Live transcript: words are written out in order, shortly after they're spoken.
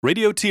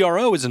Radio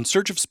TRO is in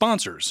search of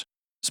sponsors.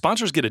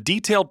 Sponsors get a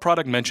detailed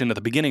product mention at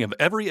the beginning of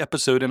every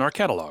episode in our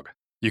catalog.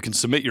 You can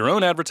submit your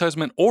own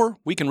advertisement, or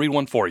we can read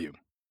one for you.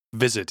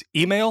 Visit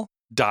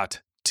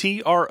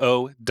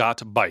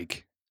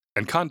email.tro.bike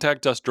and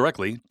contact us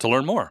directly to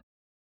learn more.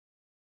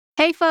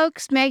 Hey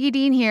folks, Maggie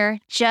Dean here,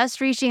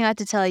 just reaching out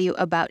to tell you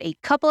about a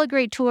couple of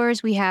great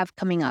tours we have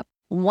coming up.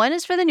 One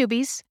is for the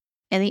newbies,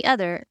 and the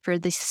other for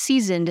the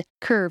seasoned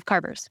curve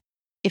carvers.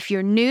 If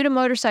you're new to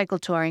motorcycle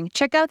touring,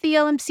 check out the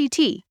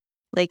LMCT,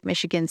 Lake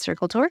Michigan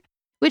Circle Tour,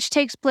 which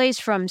takes place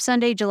from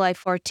Sunday, July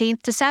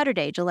 14th to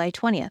Saturday, July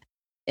 20th.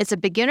 It's a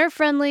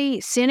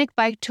beginner-friendly, scenic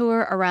bike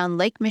tour around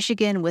Lake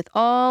Michigan with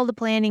all the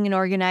planning and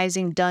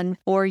organizing done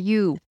for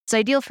you. It's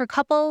ideal for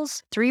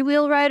couples,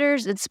 three-wheel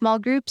riders, and small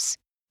groups.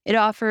 It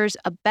offers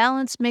a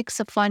balanced mix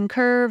of fun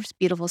curves,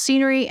 beautiful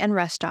scenery, and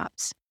rest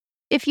stops.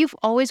 If you've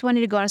always wanted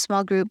to go on a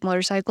small group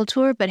motorcycle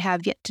tour but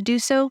have yet to do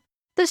so,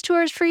 this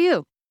tour is for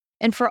you.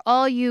 And for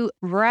all you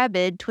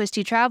rabid,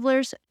 twisty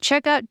travelers,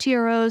 check out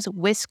TRO's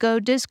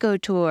Wisco Disco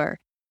Tour.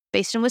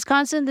 Based in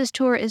Wisconsin, this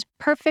tour is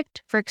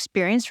perfect for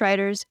experienced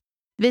riders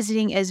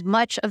visiting as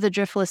much of the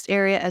Driftless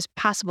area as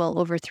possible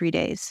over 3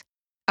 days.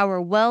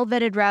 Our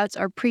well-vetted routes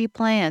are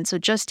pre-planned, so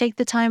just take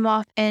the time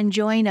off and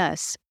join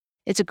us.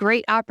 It's a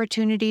great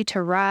opportunity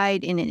to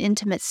ride in an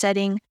intimate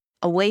setting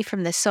away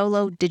from the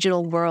solo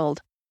digital world.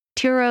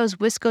 TRO's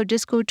Wisco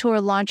Disco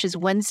Tour launches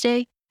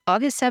Wednesday,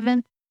 August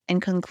 7th,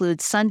 and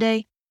concludes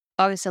Sunday,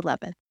 August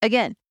 11th.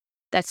 Again,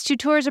 that's 2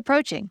 tours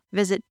approaching.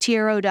 Visit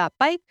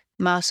tro.bike,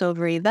 mouse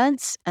over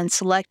events, and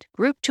select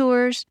group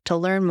tours to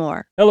learn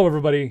more. Hello,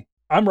 everybody.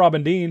 I'm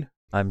Robin Dean.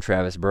 I'm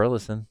Travis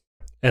Burleson.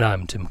 And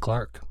I'm Tim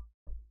Clark.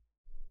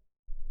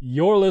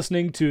 You're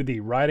listening to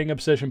the Riding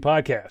Obsession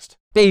Podcast.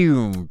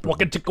 Boom. I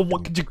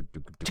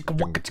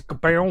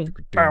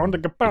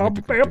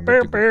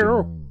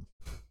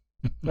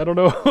don't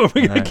know. Are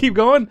we going to keep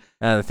going?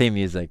 The theme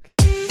music.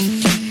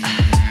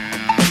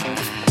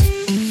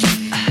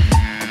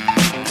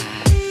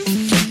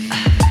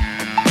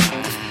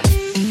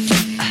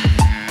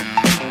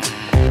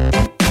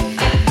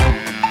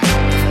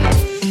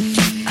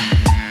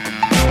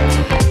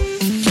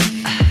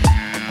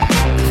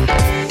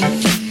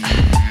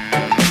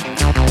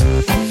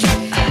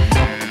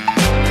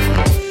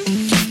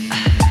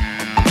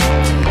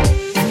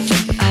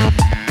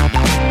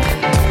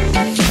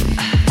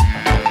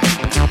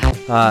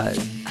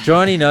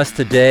 Joining us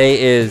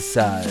today is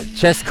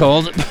Chest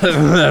Cold.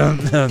 We'll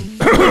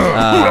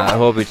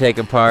be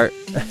taking part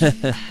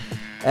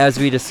as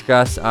we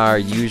discuss our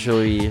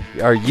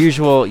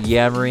usual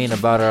yammering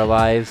about our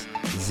lives,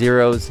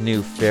 Zero's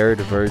new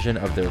faired version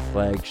of their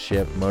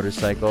flagship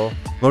motorcycle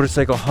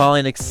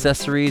hauling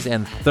accessories,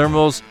 and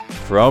thermals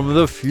from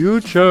the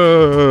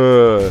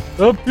future.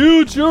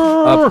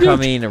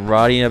 Upcoming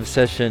Riding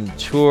Obsession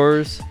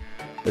tours,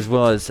 as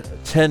well as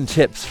 10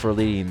 tips for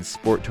leading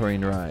sport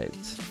touring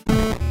rides.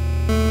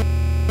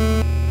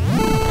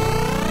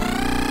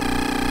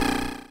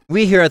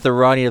 We here at the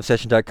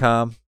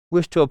RidingObsession.com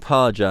wish to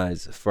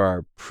apologize for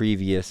our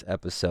previous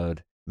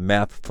episode,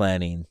 Map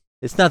Planning.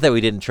 It's not that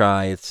we didn't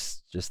try,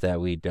 it's just that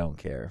we don't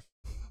care.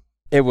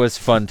 It was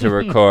fun to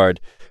record.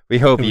 We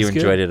hope you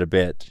enjoyed it a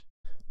bit.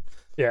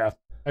 Yeah,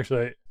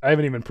 actually, I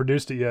haven't even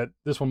produced it yet.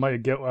 This one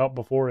might get out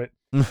before it.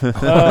 All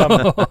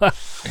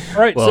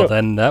right, well,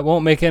 then that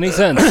won't make any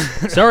sense.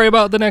 Sorry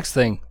about the next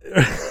thing.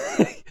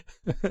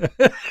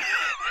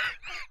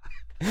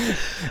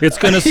 It's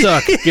going to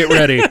suck. Get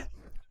ready.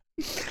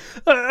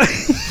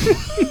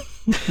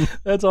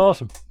 That's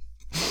awesome.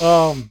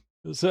 So,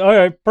 all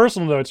right,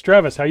 personal notes.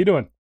 Travis, how you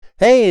doing?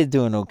 Hey,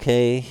 doing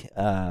okay.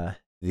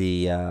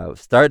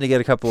 Starting to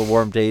get a couple of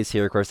warm days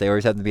here. Of course, they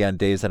always happen to be on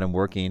days that I'm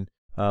working,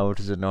 which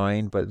is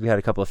annoying. But we had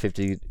a couple of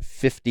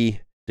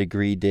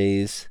 50-degree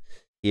days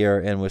here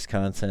in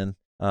Wisconsin.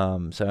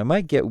 So I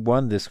might get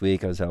one this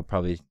week, as I'll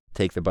probably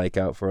take the bike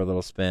out for a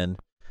little spin.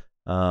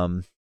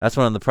 That's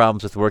one of the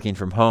problems with working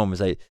from home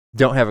is I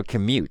don't have a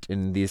commute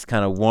in these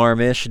kind of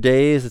warmish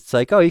days. It's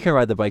like, oh, you can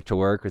ride the bike to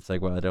work. It's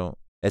like, well, I don't.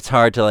 It's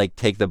hard to like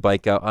take the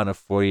bike out on a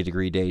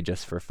 40-degree day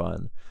just for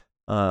fun.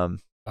 Oh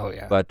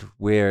yeah. But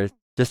we're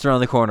just around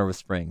the corner with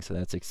spring, so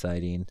that's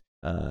exciting.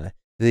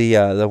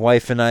 The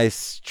wife and I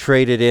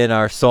traded in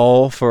our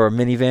soul for a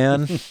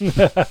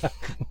minivan.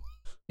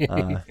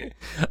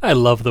 I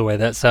love the way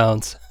that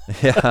sounds.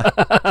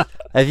 Yeah.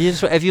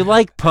 If you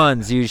like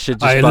puns, you should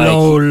just buy. I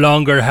no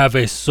longer have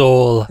a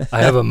soul.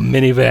 I have a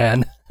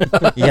minivan.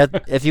 Yeah,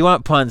 if you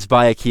want puns,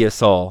 buy a Kia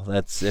Soul.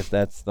 That's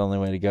the only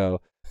way to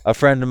go. A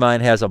friend of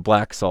mine has a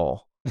black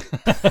soul,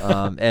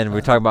 and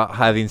we're talking about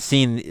having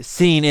seen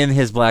into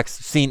his black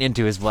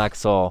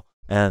soul,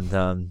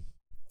 and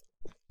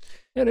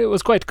it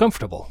was quite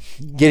comfortable.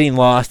 Getting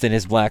lost in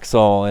his black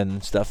soul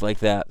and stuff like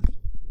that.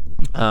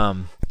 But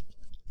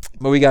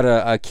we got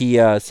a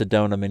Kia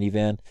Sedona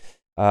minivan.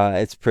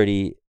 It's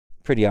pretty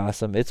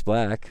awesome. It's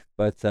black,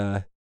 but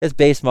it's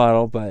base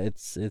model, but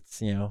it's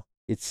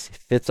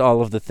fits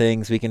all of the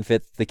things. We can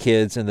fit the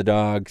kids and the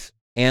dogs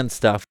and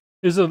stuff.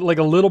 Is it like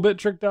a little bit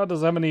tricked out?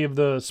 Does it have any of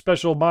the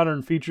special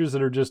modern features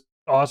that are just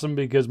awesome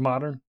because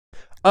modern?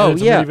 Oh, And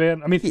it's a yeah.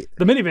 minivan? I mean,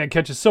 the minivan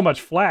catches so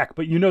much flack,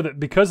 but you know that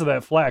because of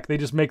that flack, they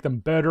just make them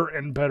better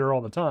and better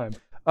all the time.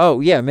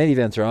 Oh, yeah,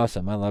 minivans are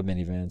awesome. I love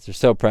minivans. They're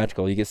so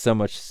practical. You get so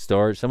much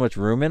storage, so much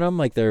room in them.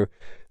 Like, they're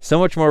so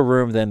much more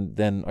room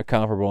than a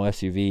comparable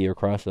SUV or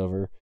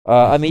crossover.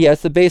 I mean, yeah,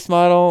 it's the base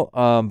model,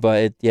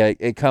 but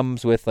it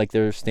comes with, like,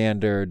 their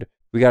standard.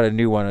 We got a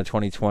new one in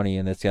 2020,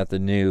 and it's got the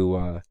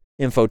new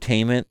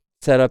infotainment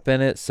setup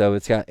in it. So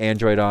it's got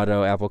Android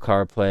Auto, Apple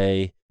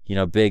CarPlay,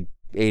 big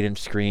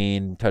 8-inch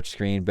screen, touch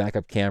screen,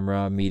 backup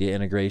camera, media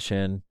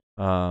integration.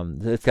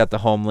 It's got the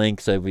home link,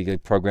 so we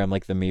could program,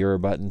 like, the mirror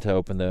button to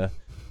open the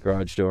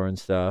garage door and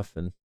stuff.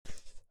 And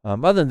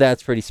other than that,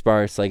 it's pretty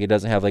sparse. Like, it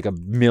doesn't have, like, a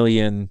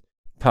million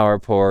power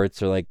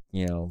ports or, like,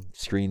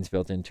 screens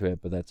built into it,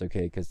 but that's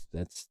okay because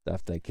that's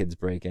stuff that kids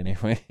break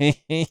anyway.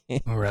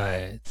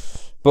 Right.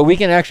 But we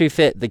can actually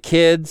fit the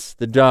kids,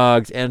 the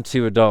dogs, and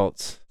 2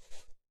 adults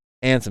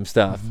and some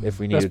stuff if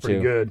we needed That's pretty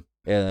to. good.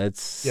 Yeah,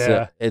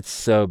 Yeah. it's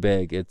so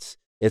big. It's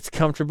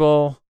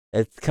comfortable.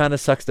 It kind of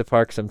sucks to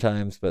park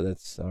sometimes, but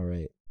that's all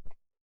right.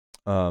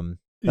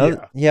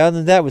 Yeah. Other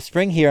than that, with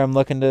spring here, I'm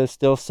looking to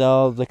still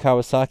sell the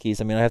Kawasaki's.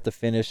 I mean, I have to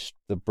finish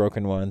the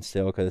broken one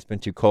still because it's been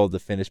too cold to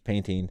finish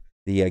painting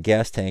the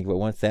gas tank. But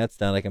once that's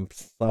done, I can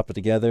slap it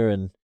together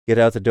and get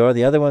out the door.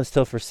 The other one's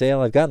still for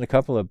sale. I've gotten a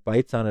couple of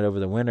bites on it over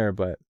the winter,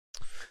 but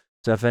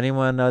so if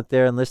anyone out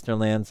there in listener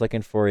land's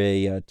looking for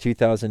a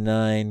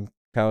 2009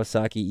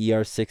 Kawasaki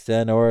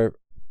ER6N or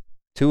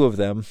 2 of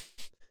them,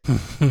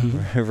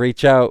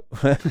 reach out.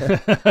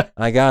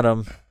 I got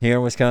them here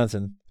in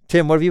Wisconsin.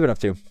 Tim, what have you been up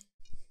to?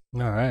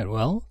 All right.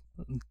 Well,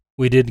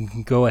 we did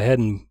go ahead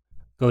and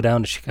go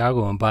down to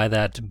Chicago and buy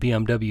that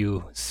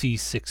BMW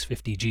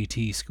C650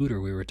 GT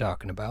scooter we were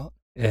talking about,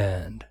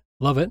 and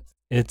love it.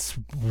 It's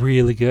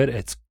really good.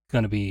 It's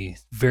going to be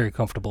very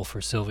comfortable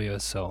for Sylvia,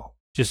 so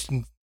just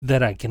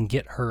that I can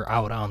get her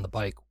out on the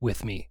bike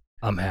with me,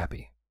 I'm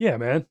happy. Yeah,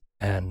 man.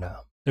 And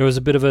there was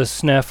a bit of a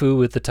snafu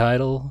with the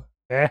title.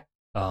 Eh.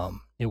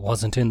 It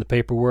wasn't in the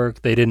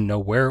paperwork. They didn't know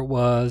where it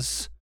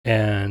was,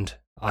 and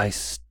I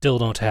still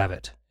don't have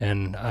it.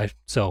 And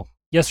so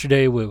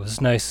yesterday it was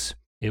nice.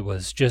 It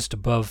was just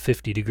above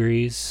 50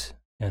 degrees,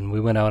 and we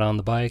went out on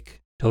the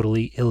bike.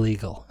 Totally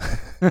illegal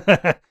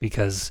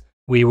because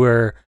we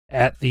were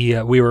past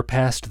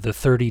the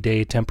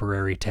 30-day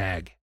temporary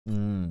tag.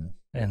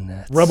 And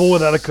that's, Rebel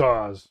without a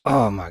cause.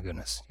 Oh my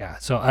goodness. Yeah.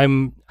 So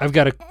I've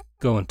got to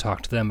go and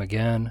talk to them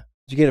again.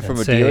 Did you get it from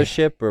a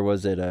dealership or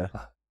was it a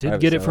Did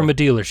private get it seller? from a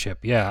dealership.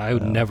 Yeah, I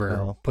would Oh, never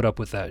well. put up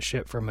with that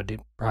shit from a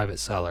private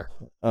seller.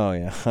 Oh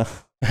yeah.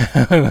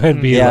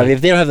 It'd be Yeah, like-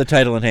 if they don't have the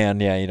title in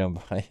hand, yeah, you don't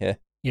buy it.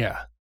 yeah.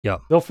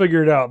 They'll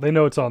figure it out. They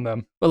know it's on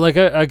them. But like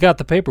I got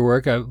the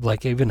paperwork. I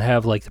even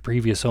have like the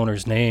previous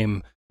owner's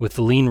name with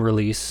the lien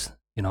release,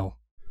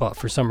 but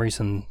for some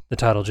reason the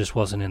title just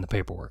wasn't in the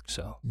paperwork.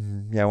 So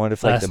Yeah, I wonder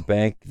if like Last-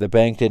 the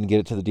bank didn't get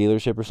it to the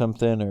dealership or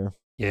something or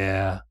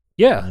yeah.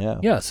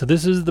 So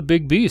this is the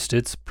big beast.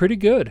 It's pretty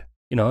good,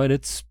 and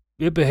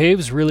it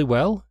behaves really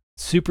well.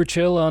 Super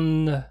chill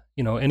on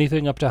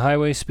anything up to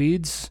highway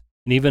speeds,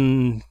 and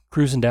even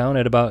cruising down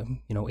at about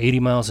 80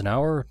 miles an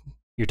hour,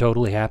 you're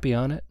totally happy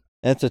on it.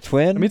 That's a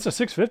twin? I mean, it's a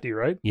 650,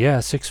 right? Yeah,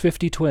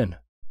 650 twin,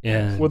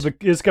 and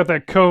It's got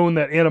that cone,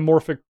 that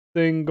anamorphic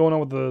thing going on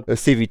with a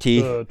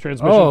CVT. the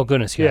transmission. oh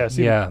goodness, yeah,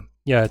 Yeah,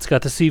 yeah. It's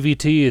got the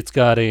CVT. It's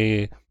got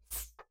a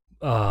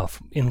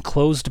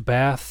enclosed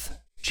bath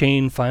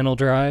chain final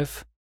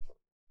drive,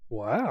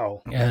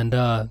 Wow. and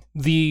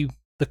the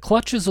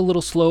clutch is a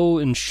little slow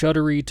and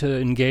shuddery to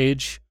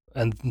engage,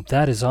 and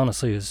that is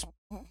honestly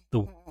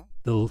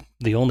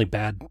the only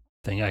bad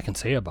thing I can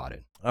say about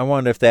it. I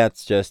wonder if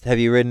that's just, have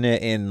you ridden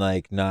it in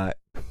like not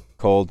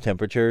cold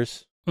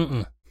temperatures?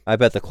 Mm-mm. I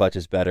bet the clutch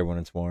is better when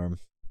it's warm.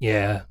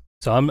 Yeah.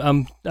 So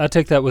I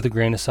take that with a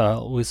grain of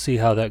salt. We'll see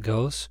how that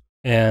goes.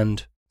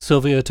 And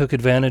Sylvia took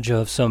advantage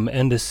of some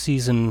end of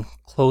season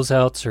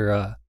closeouts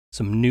or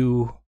some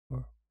new,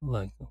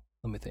 let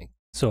me think.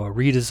 So a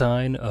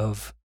redesign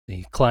of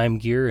the Climb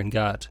gear and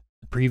got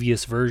the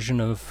previous version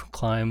of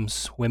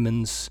Climb's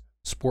women's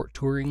sport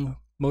touring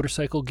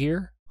motorcycle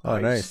gear. Oh,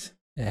 nice.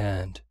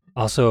 And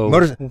also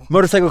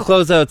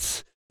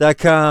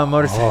Motorcyclecloseouts.com.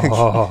 Motorcycle.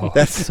 Oh,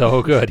 that's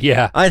so good.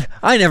 Yeah.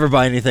 I never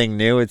buy anything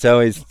new. It's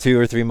always 2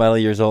 or 3 model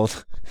years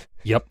old.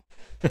 Yep.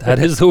 That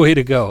is the way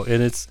to go.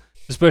 And it's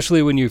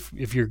especially when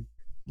if you're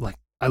like,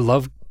 I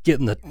love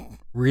getting the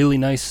really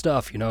nice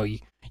stuff, you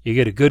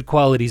get a good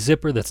quality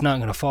zipper that's not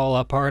going to fall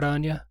apart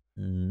on you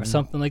or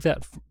something like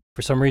that.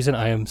 For some reason,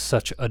 I am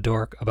such a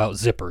dork about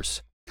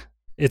zippers.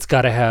 It's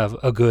got to have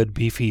a good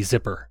beefy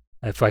zipper.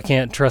 If I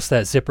can't trust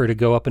that zipper to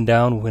go up and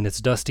down when it's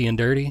dusty and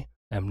dirty,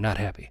 I'm not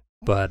happy.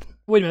 But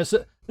Wait a minute. So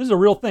this is a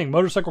real thing.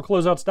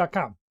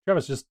 Motorcyclecloseouts.com.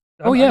 Travis just.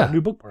 Oh, I yeah. got a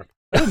new bookmark.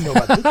 I didn't know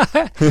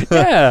about this.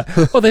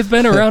 yeah, well, they've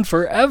been around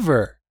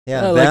forever.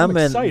 Yeah, I'm them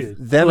and excited.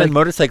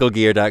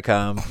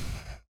 motorcyclegear.com.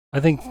 I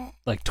think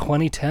like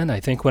 2010, I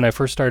think when I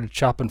first started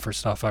shopping for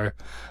stuff,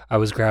 I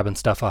was grabbing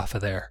stuff off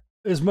of there.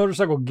 Is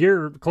motorcycle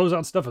gear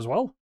closeout stuff as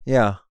well?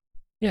 Yeah.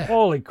 Yeah.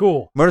 Holy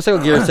cool. Motorcycle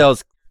Gear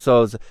sells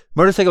So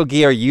motorcycle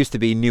gear used to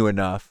be new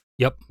enough.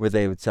 Yep. Where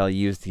they would sell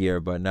used gear,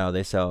 but now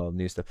they sell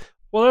new stuff.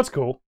 Well, that's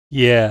cool.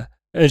 Yeah.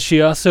 And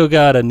she also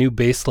got a new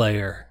base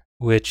layer,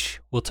 which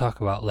we'll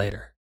talk about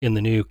later in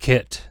the new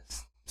kit.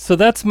 So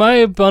that's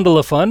my bundle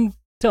of fun.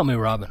 Tell me,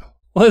 Robin,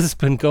 what has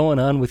been going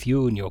on with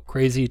you and your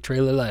crazy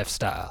trailer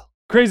lifestyle?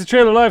 Crazy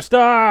trailer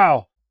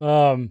lifestyle.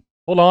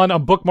 Hold on,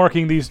 I'm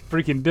bookmarking these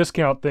freaking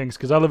discount things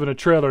because I live in a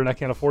trailer and I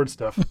can't afford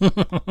stuff.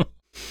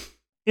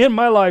 In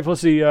my life,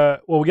 let's see.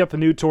 We got the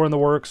new tour in the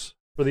works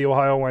for the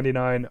Ohio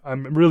 99.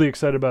 I'm really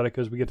excited about it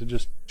because we get to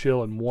just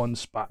chill in one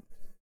spot.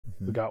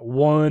 Mm-hmm. We got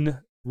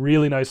one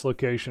really nice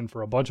location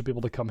for a bunch of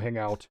people to come hang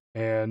out,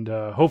 and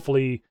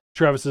hopefully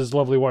Travis's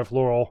lovely wife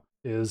Laurel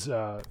is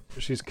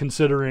she's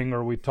considering,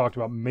 or we talked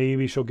about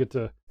maybe she'll get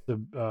to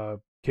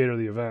cater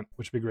the event,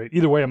 which would be great.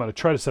 Either way, I'm going to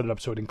try to set it up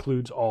so it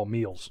includes all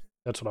meals.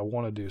 That's what I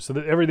want to do, so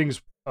that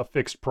everything's a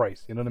fixed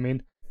price. You know what I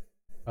mean?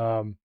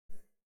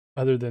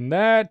 Other than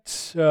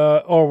that,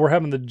 we're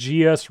having the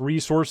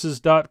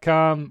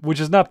gsresources.com, which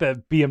is not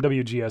that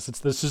BMW GS. It's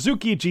the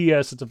Suzuki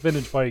GS. It's a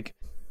vintage bike.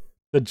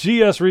 The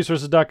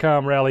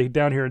gsresources.com rally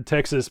down here in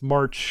Texas,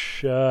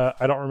 March, I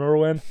don't remember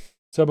when.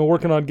 So I've been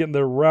working on getting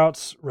the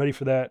routes ready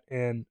for that.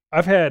 And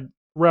I've had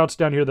routes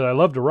down here that I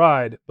love to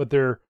ride, but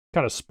they're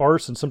kind of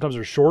sparse and sometimes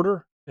they're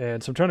shorter.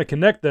 And so I'm trying to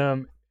connect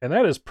them. And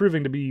that is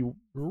proving to be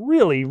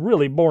really,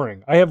 really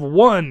boring. I have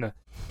one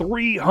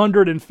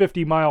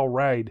 350-mile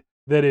ride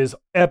that is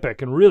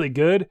epic and really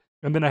good.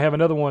 And then I have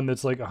another one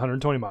that's like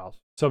 120 miles.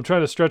 So I'm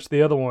trying to stretch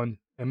the other one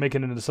and make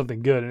it into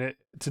something good. And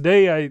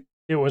today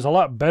it was a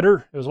lot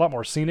better. It was a lot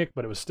more scenic,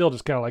 but it was still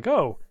just kind of like,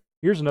 oh,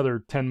 here's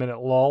another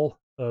 10-minute lull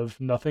of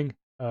nothing.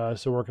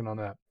 So working on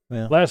that.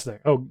 Well, Last thing.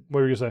 Oh,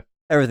 what were you going to say?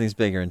 everything's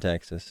bigger in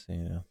Texas, you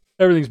know.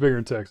 Everything's bigger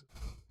in Texas.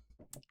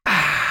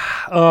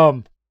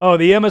 The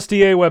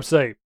MSTA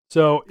website.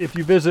 So if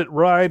you visit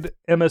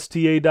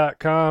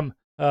ridemsta.com,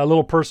 a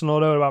little personal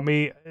note about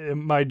me.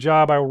 My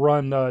job, I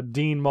run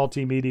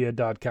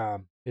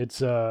deanmultimedia.com.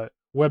 It's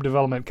web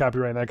development,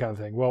 copyright, that kind of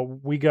thing. Well,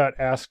 we got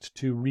asked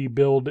to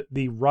rebuild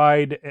the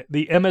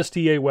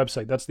MSTA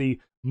website. That's the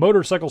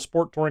Motorcycle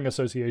Sport Touring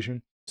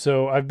Association.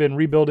 So I've been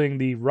rebuilding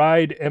the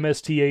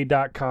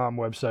ridemsta.com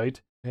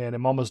website, and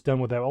I'm almost done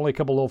with that. Only a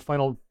couple little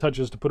final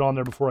touches to put on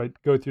there before I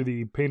go through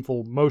the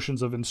painful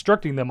motions of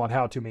instructing them on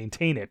how to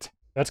maintain it.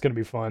 That's going to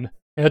be fun.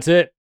 And that's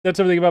it. That's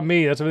everything about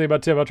me. That's everything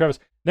about Tim, about Travis.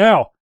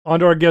 Now, on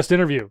to our guest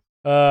interview.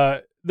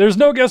 There's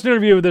no guest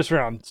interview this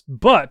round,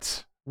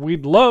 but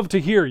we'd love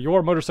to hear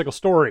your motorcycle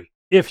story.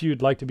 If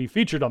you'd like to be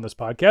featured on this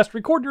podcast,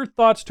 record your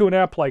thoughts to an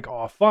app like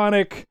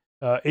Auphonic,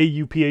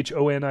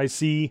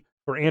 AUPHONIC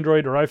for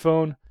Android or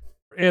iPhone,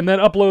 and then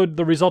upload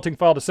the resulting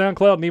file to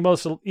SoundCloud and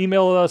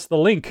email us the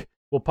link.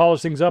 We'll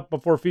polish things up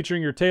before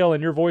featuring your tale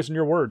and your voice and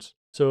your words.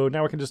 So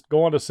now we can just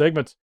go on to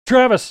segments.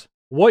 Travis,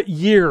 what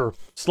year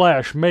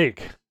 /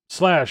 make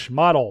 /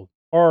 model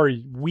are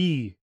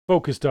we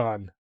focused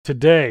on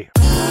today?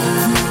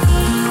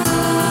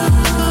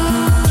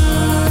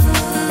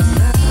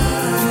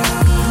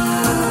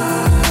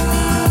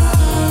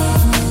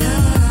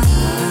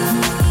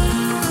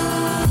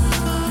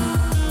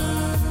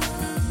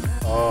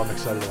 Oh, I'm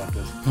excited about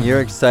this.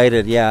 You're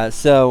excited, yeah.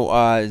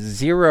 So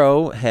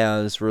Zero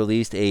has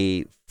released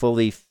a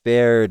fully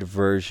fared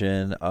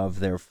version of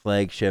their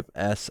flagship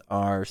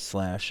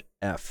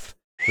SR/F.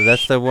 So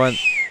that's the one.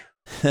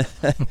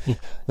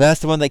 That's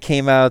the one that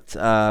came out.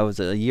 Was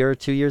it a year or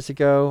 2 years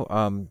ago?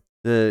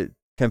 The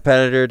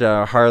competitor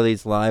to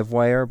Harley's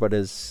Livewire, but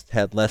has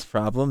had less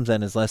problems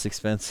and is less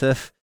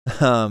expensive.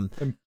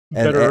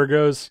 Better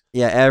ergos.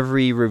 Yeah,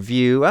 every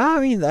review. I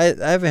mean, I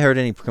haven't heard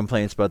any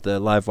complaints about the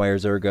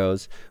Livewire's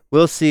ergos.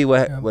 We'll see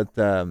what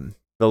the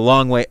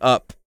long way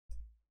up,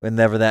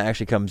 whenever that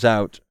actually comes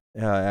out,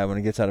 when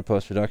it gets out of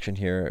post production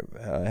here,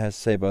 has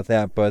to say about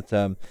that. But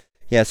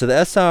yeah, so the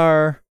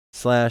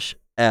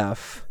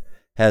SR/F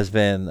has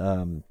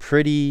been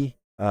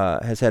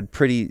has had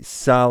pretty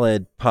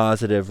solid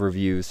positive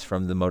reviews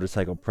from the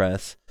motorcycle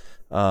press.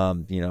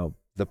 The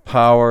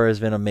power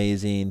has been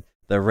amazing.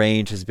 The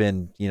range has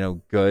been,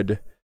 good.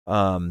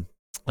 And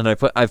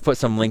I've put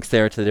some links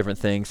there to the different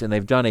things, and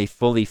they've done a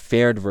fully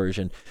fared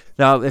version.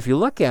 Now, if you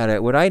look at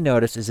it, what I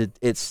noticed is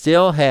it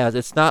still has,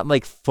 it's not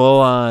like full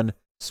on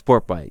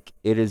sport bike.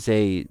 It is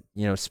a,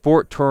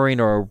 sport touring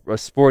or a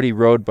sporty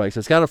road bike. So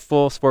it's got a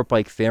full sport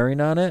bike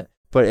fairing on it,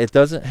 but it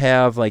doesn't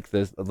have like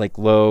the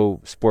low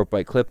sport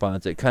bike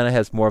clip-ons. It kind of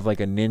has more of like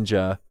a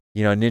Ninja,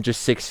 Ninja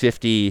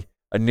 650,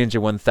 a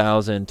Ninja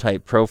 1000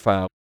 type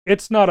profile.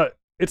 It's not a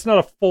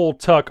full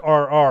tuck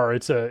RR.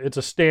 It's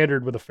a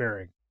standard with a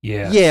fairing.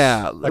 Yeah.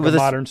 Yeah, Like a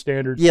modern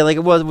standard. Yeah, like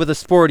it was with a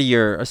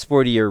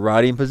sportier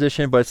riding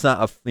position, but it's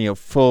not a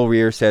full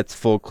rear sets,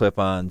 full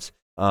clip-ons.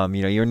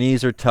 Your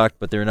knees are tucked,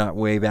 but they're not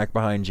way back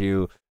behind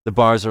you. The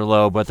bars are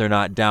low, but they're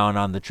not down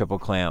on the triple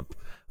clamp.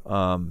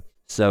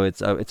 So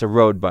it's a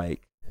road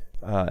bike,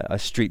 a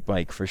street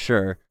bike for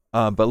sure.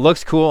 But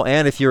looks cool,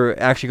 and if you're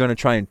actually going to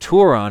try and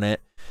tour on it,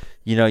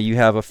 you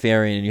have a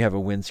fairing and you have a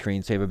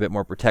windscreen, so you have a bit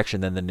more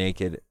protection than the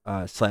naked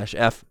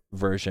 /F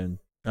version.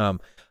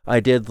 I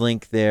did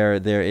link there.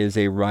 There is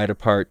a Ride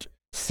Apart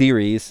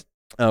series.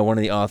 One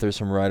of the authors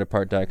from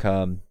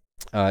rideapart.com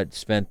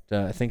spent,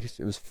 I think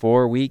it was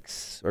 4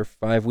 weeks or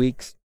 5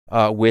 weeks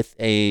with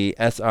a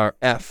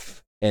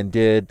SRF and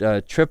did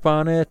a trip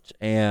on it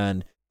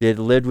and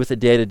lived with it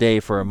day to day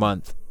for a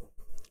month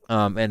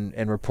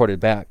and reported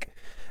back.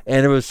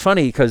 And it was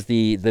funny because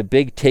the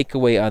big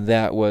takeaway on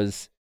that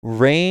was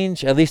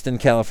range, at least in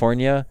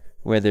California,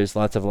 where there's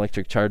lots of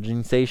electric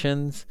charging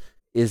stations,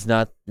 is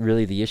not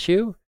really the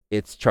issue.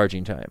 It's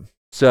charging time.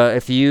 So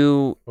if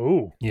you...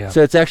 Ooh. Yeah.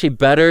 So it's actually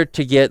better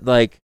to get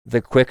like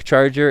the quick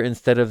charger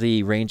instead of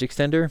the range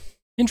extender.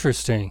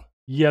 Interesting.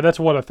 Yeah, that's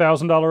what,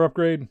 $1,000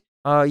 upgrade?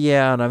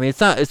 Yeah, and I mean it's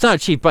not a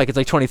cheap bike. It's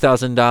like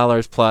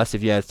 $20,000 plus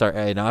if you start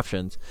adding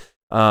options.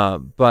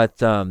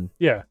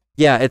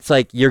 Yeah, it's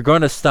like you're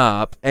going to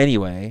stop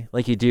anyway,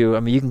 like you do. I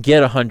mean, you can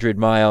get 100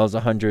 miles,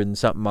 100 and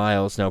something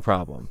miles, no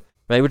problem,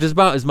 right? Which is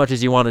about as much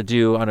as you want to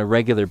do on a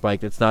regular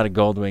bike that's not a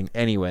Goldwing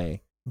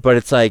anyway. But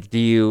it's like,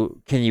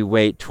 can you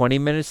wait 20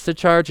 minutes to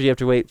charge, or do you have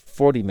to wait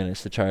 40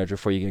 minutes to charge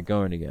before you get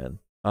going again?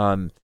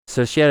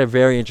 So she had a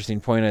very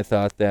interesting point. I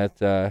thought that,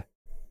 the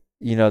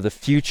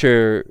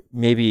future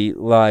maybe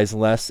lies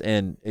less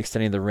in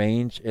extending the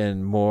range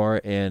and more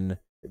in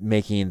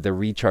making the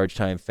recharge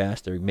time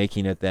faster,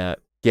 making it that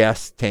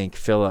gas tank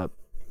fill up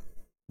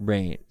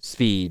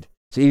speed.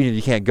 So even if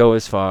you can't go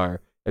as far,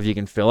 if you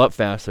can fill up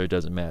faster, it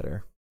doesn't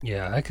matter.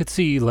 Yeah, I could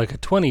see like a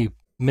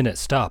 20-minute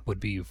stop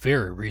would be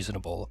very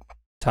reasonable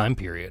time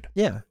period.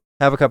 Yeah.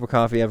 Have a cup of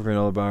coffee, have a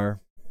granola bar.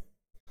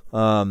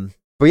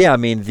 But yeah, I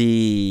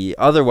mean,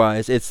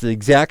 otherwise, it's the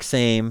exact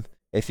same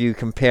if you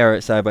compare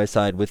it side by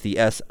side with the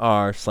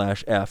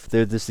SR/F.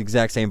 They're this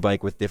exact same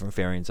bike with different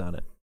fairings on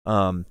it.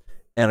 And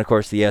of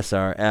course, the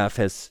SRF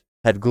has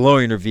had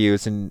glowing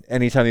reviews, and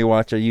anytime you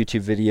watch a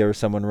YouTube video or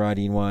someone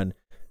riding one,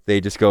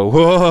 they just go,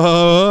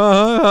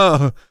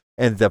 whoa,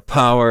 and the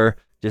power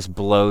just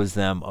blows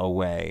them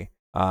away.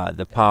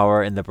 The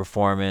power and the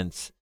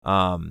performance.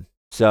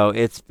 So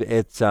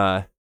it's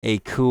a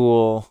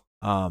cool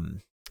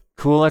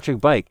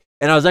electric bike.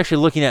 And I was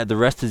actually looking at the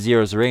rest of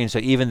Zero's range. So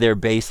even their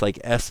base like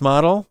S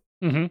model,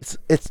 it's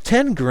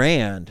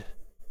 $10,000,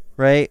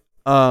 right?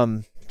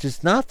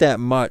 Just not that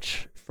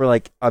much for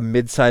like a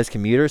mid-sized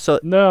commuter. So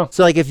No.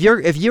 So like if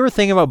you were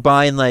thinking about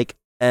buying like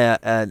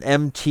an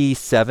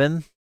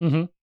MT7,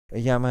 a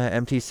Yamaha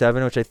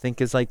MT7, which I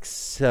think is like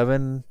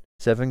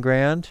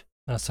 $7,000.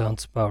 That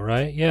sounds about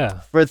right. Yeah.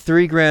 For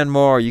 $3,000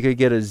 more, you could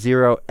get a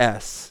Zero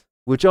S,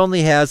 which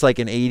only has like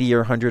an 80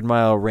 or 100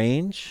 mile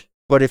range.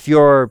 But if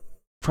you're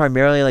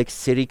primarily like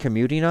city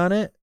commuting on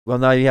it, well,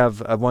 now you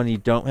have one you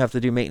don't have to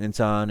do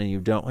maintenance on, and you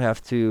don't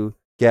have to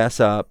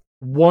gas up.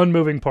 One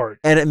moving part.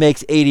 And it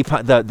makes 80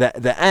 pounds.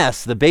 The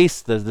S, the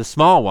base, the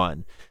small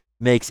one,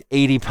 makes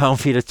 80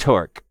 pound-feet of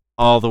torque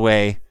all the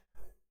way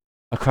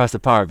across the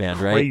power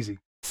band, right? Crazy.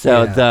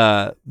 So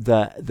Yeah.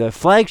 the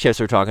flagships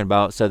we're talking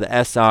about, so the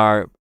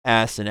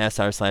SR/S and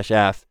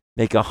SR/F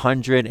make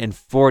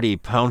 140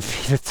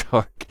 pound-feet of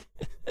torque.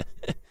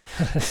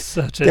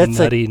 Such a That's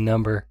nutty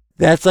number.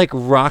 That's like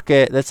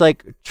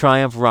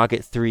Triumph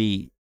Rocket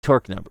 3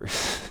 torque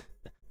numbers.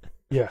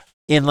 Yeah.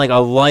 In like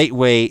a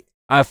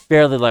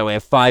fairly lightweight,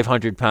 a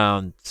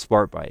 500-pound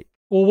sport bike.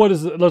 Well,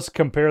 let's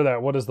compare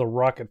that. What is the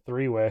Rocket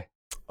 3 weigh?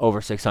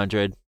 Over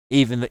 600.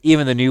 Even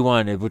the new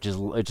one, which is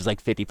like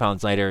 50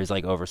 pounds lighter, is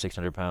like over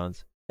 600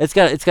 pounds. It's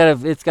got a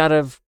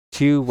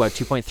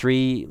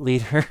 2.3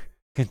 liter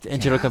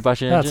internal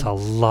combustion engine. That's a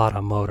lot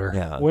of motor.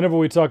 Yeah. Whenever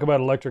we talk about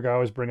electric, I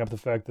always bring up the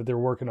fact that they're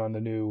working on the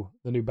new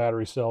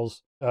battery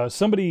cells. I was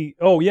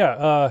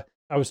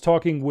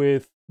talking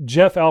with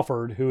Jeff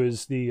Alford, who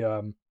is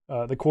the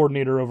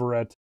coordinator over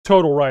at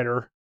Total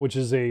Rider, which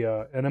is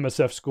an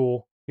MSF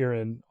school here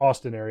in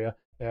Austin area.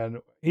 And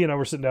he and I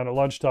were sitting down at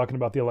lunch talking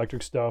about the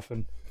electric stuff.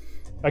 And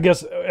I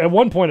guess at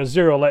one point a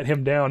Zero let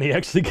him down. He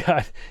actually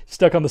got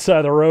stuck on the side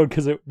of the road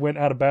because it went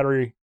out of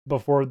battery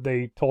before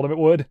they told him it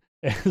would.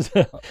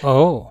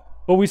 Oh.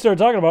 But we started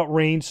talking about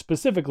range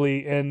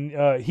specifically,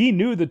 and he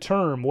knew the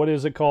term. What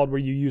is it called where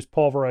you use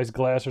pulverized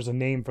glass? There's a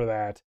name for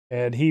that.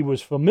 And he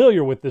was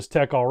familiar with this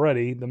tech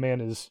already. The man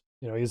is,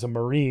 he's a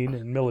Marine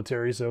and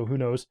military, so who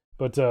knows.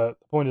 But the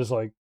point is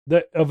like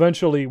that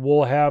eventually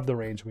we'll have the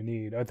range we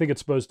need. I think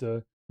it's supposed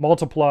to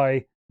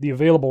multiply the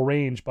available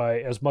range by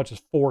as much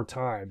as 4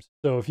 times.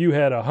 So if you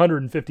had a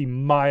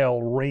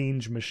 150-mile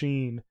range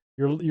machine,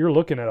 you're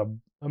looking at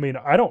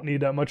I don't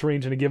need that much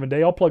range in a given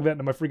day. I'll plug that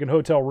into my freaking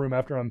hotel room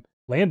after I'm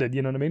landed,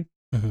 you know what I mean?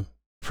 Mm-hmm.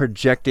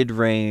 Projected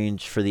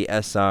range for the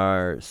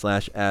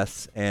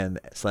SR/S and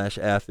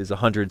 /F is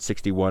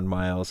 161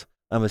 miles.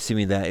 I'm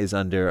assuming that is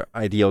under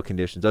ideal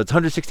conditions. So it's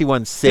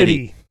 161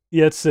 city.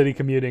 Yeah, it's city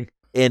commuting.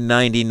 In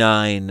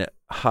 99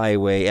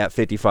 highway at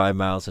 55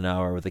 miles an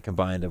hour with a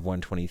combined of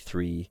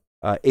 123.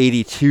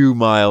 82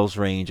 miles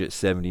range at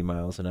 70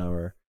 miles an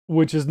hour.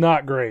 Which is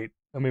not great.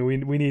 I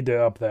mean, we need to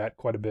up that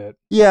quite a bit.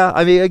 Yeah,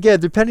 I mean,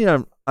 again, depending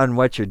on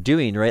what you're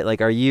doing, right?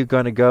 Like, are you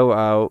going to go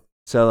out?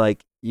 So,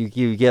 like,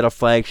 you get a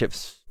flagship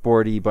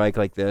sporty bike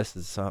like this.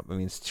 It's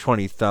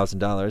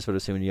 $20,000, but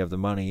assuming you have the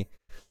money.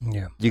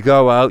 Yeah. You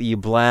go out, you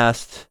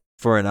blast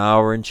for an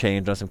hour and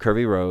change on some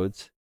curvy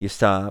roads. You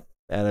stop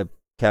at a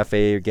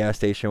cafe or gas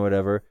station or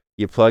whatever.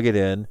 You plug it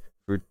in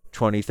for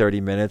 20,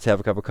 30 minutes, have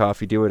a cup of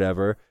coffee, do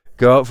whatever.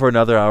 Go out for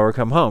another hour,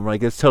 come home.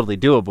 Like, it's totally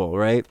doable,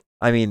 right?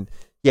 I mean,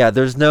 yeah,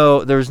 there's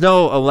no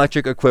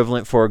electric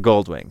equivalent for a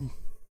Goldwing.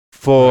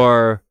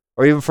 Or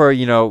even for,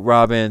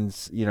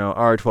 Robin's,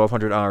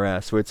 R1200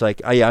 RS, where it's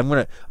like, oh yeah, I'm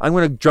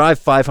gonna drive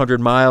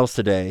 500 miles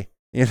today.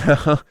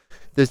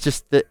 There's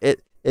just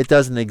it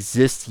doesn't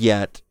exist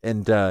yet,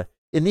 and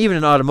even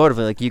in automotive,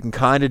 like, you can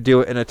kind of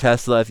do it in a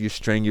Tesla if you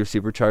string your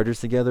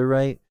superchargers together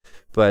right,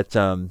 but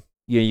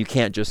you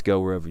can't just go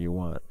wherever you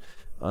want.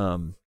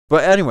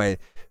 But anyway,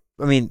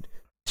 I mean,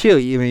 too,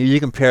 you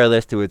compare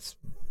this to its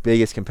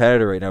biggest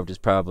competitor right now, which is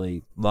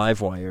probably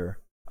Livewire.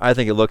 I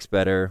think it looks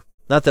better.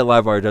 Not that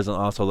Livewire doesn't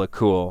also look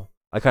cool.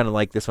 I kind of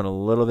like this one a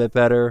little bit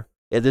better.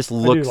 I do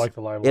like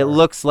the Livewire. It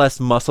looks less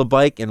muscle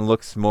bike and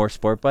looks more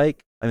sport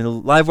bike. I mean,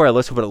 the Livewire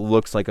looks, but it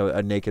looks like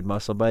a naked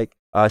muscle bike,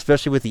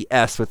 especially with the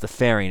S with the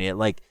fairing.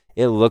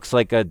 It looks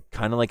like a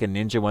kind of like a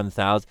Ninja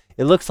 1000.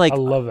 It looks like, I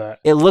love that.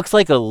 It looks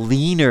like a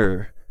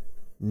leaner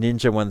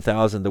Ninja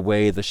 1000, the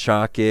way the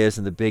shock is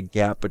and the big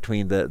gap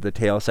between the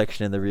tail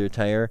section and the rear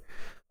tire.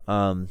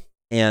 And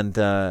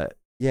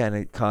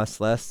it costs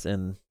less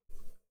and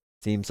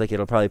seems like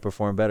it'll probably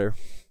perform better.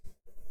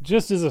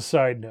 Just as a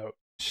side note,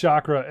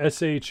 Shockra,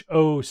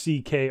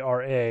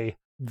 SHOCKRA,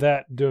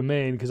 that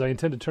domain, because I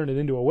intend to turn it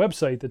into a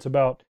website that's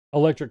about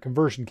electric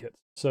conversion kits.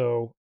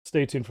 So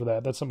stay tuned for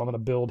that. That's something I'm going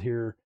to build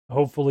here.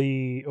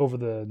 Hopefully over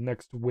the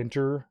next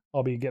winter,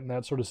 I'll be getting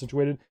that sort of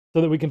situated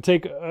so that we can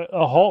take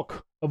a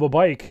Hulk of a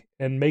bike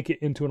and make it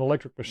into an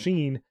electric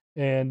machine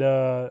and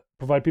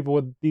provide people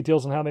with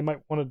details on how they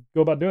might want to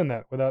go about doing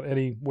that without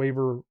any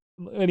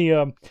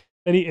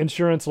any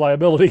insurance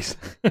liabilities.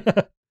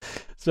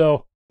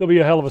 So there'll be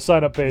a hell of a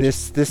sign-up page.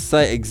 This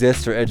site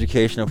exists for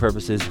educational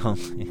purposes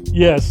only.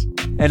 Yes.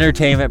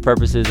 Entertainment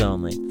purposes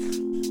only.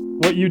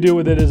 What you do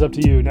with it is up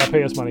to you. Now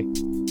pay us money.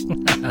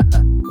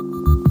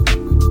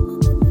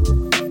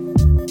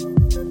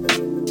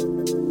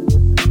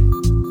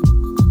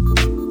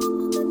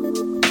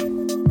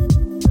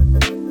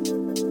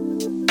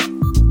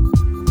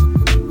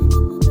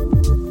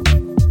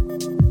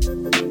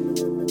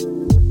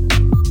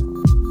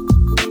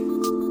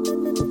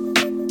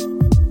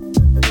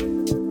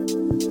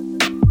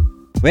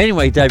 But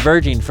anyway,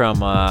 diverging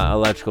from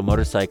electrical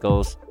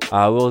motorcycles,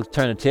 we'll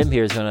turn to Tim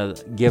here. He's going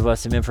to give us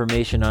some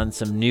information on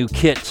some new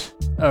kit.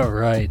 All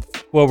right.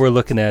 What we're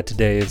looking at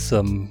today is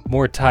some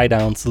more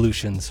tie-down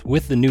solutions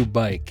with the new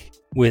bike,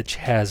 which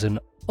has an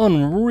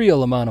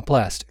unreal amount of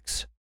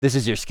plastics. This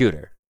is your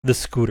scooter. The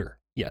scooter,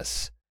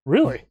 yes.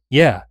 Really?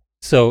 Yeah.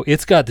 So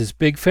it's got this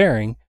big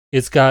fairing.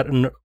 It's got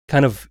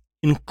kind of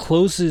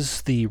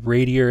encloses the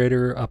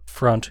radiator up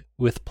front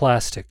with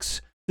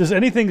plastics. Does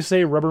anything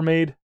say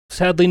Rubbermaid?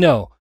 Sadly,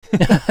 no.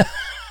 That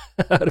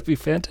would be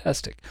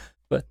fantastic.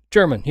 But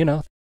German,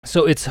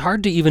 So it's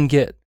hard to even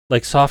get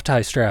like soft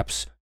tie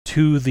straps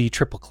to the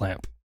triple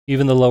clamp,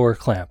 even the lower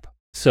clamp.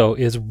 So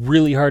it's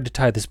really hard to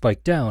tie this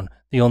bike down.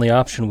 The only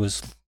option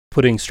was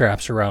putting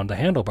straps around the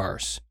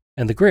handlebars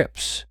and the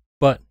grips.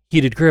 But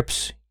heated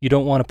grips, you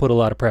don't want to put a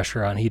lot of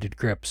pressure on heated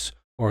grips,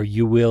 or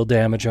you will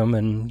damage them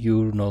and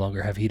you no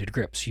longer have heated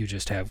grips. You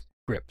just have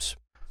grips.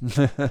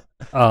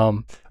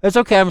 It's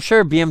okay. I'm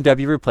sure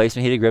BMW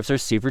replacement heated grips are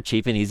super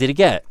cheap and easy to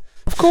get.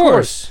 Of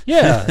course.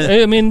 Yeah.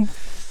 I mean,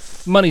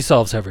 money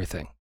solves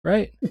everything,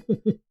 right?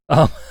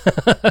 But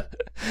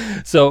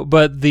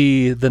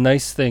the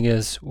nice thing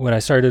is, when I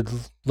started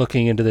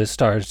looking into this,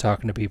 started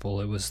talking to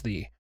people, it was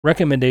the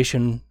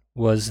recommendation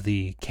was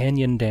the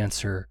Canyon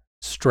Dancer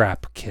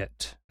strap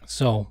kit.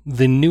 So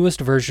the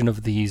newest version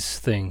of these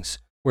things,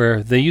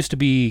 where they used to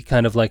be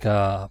kind of like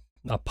a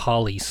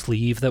poly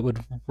sleeve that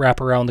would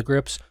wrap around the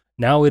grips.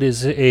 Now it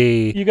is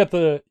a. You got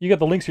the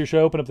links here. Should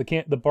I open up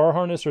the bar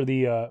harness or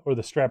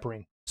the strap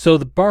ring? So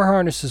the bar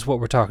harness is what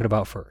we're talking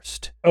about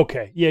first.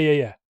 Okay.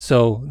 Yeah.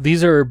 So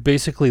these are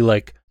basically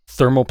like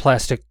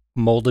thermoplastic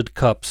molded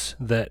cups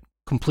that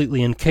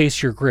completely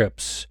encase your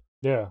grips.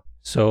 Yeah.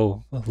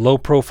 So low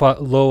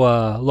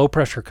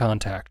pressure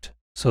contact.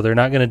 So they're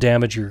not going to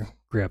damage your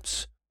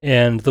grips.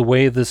 And the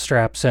way the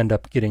straps end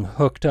up getting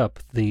hooked up,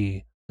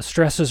 the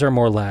stresses are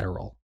more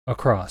lateral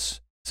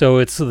across. So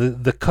it's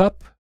the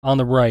cup on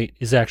the right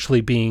is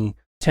actually being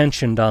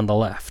tensioned on the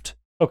left.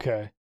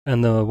 Okay.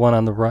 And the one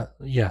on the right,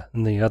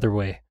 and the other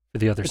way for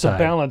the other side.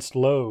 It's a balanced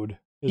load.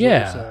 Is what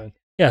you're saying.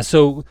 Yeah.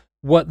 So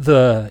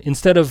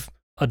instead of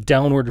a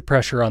downward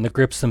pressure on the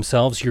grips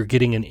themselves, you're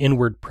getting an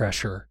inward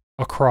pressure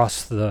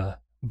across the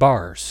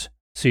bars.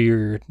 So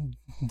you're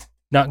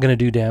not going to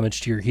do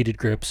damage to your heated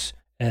grips,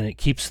 and it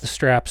keeps the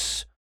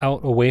straps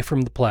out away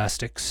from the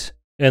plastics.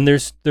 And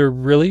they're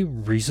really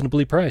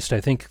reasonably priced.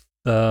 I think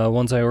the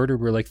ones I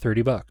ordered were like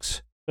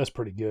 $30. That's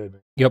pretty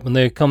good. Yep, and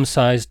they come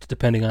sized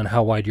depending on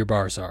how wide your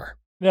bars are.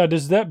 Now,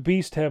 does that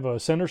beast have a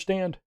center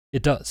stand?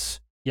 It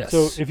does. Yes.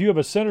 So if you have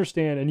a center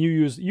stand and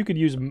you could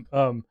use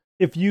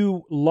if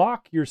you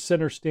lock your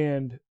center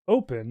stand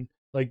open,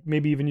 like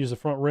maybe even use the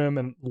front rim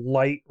and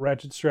light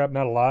ratchet strap,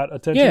 not a lot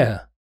of tension.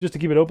 Yeah. Just to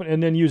keep it open,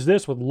 and then use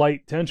this with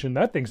light tension.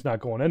 That thing's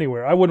not going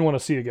anywhere. I wouldn't want to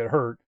see it get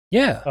hurt.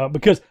 Yeah.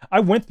 Because I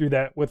went through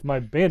that with my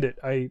Bandit.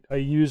 I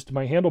used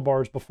my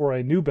handlebars before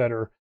I knew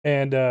better,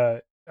 and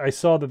I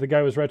saw that the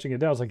guy was ratcheting it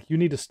down. I was like, you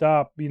need to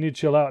stop. You need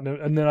to chill out.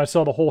 And then I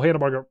saw the whole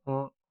handlebar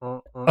go, I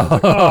was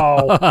like,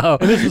 oh.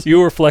 And this is, you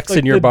were flexing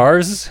like your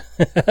bars?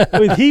 I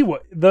mean,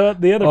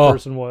 the other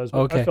person was.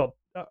 But okay.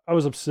 I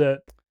was upset.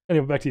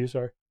 Anyway, back to you.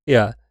 Sorry.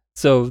 Yeah.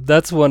 So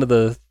that's one of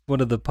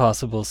the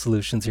possible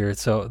solutions here.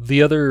 So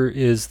the other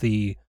is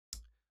the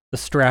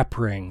strap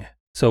ring.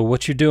 So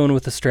what you're doing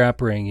with the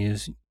strap ring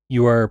is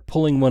you are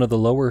pulling one of the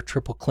lower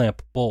triple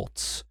clamp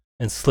bolts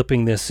and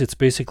slipping this. It's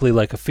basically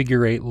like a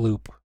figure 8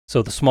 loop.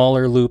 So the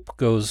smaller loop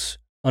goes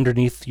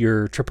underneath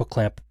your triple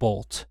clamp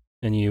bolt,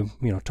 and you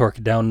torque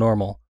it down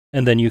normal.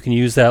 And then you can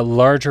use that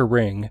larger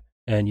ring,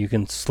 and you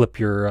can slip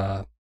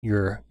your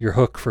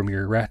hook from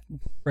your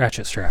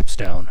ratchet straps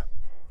down.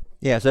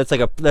 Yeah, so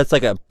that's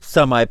like a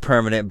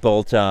semi-permanent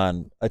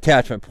bolt-on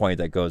attachment point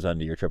that goes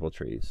under your triple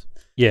trees.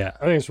 Yeah,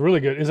 I think it's really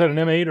good. Is that an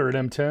M8 or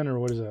an M10 or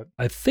what is that?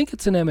 I think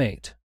it's an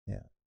M8. Yeah.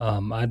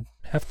 I'd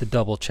have to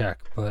double check,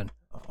 but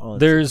Oh,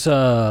 there's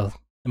let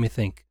me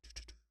think.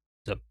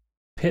 The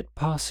Pit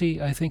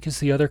Posse, I think, is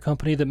the other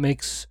company that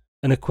makes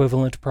an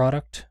equivalent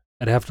product.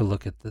 I'd have to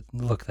look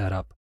that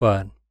up.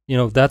 But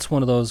that's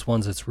one of those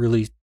ones that's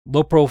really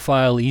low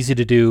profile, easy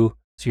to do,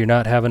 so you're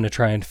not having to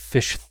try and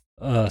fish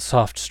a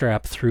soft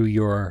strap through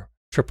your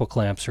triple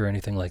clamps or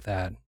anything like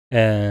that.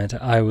 And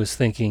I was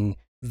thinking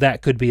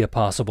that could be a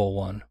possible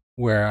one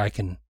where I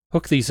can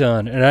hook these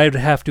on, and I'd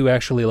have to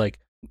actually like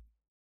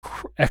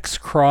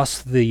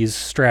X-cross these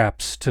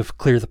straps to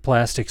clear the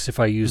plastics if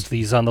I used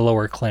these on the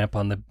lower clamp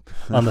on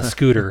the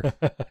scooter.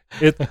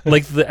 It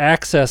like the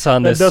access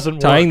on this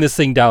tying this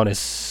thing down is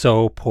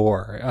so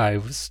poor.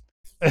 It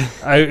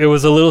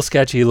was a little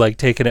sketchy, like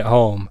taking it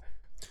home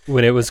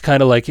when it was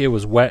kind of like it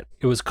was wet,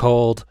 it was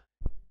cold,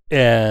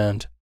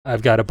 and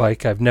I've got a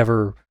bike I've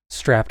never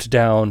strapped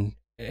down,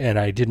 and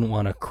I didn't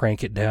want to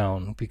crank it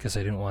down because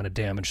I didn't want to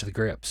damage the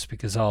grips,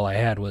 because all I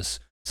had was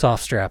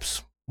soft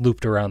straps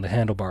looped around the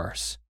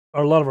handlebars.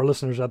 A lot of our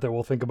listeners out there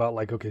will think about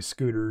like, okay,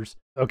 scooters.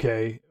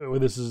 Okay,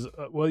 this is,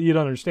 well, you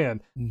don't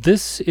understand.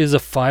 This is a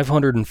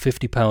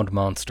 550-pound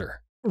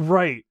monster.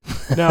 Right.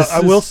 Now, I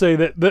will say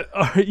that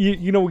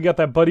we got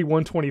that Buddy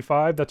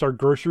 125. That's our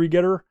grocery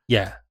getter.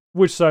 Yeah.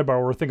 Which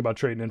sidebar we're thinking about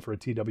trading in for a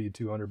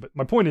TW200. But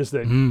my point is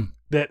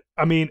that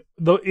I mean,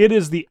 it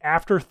is the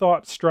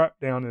afterthought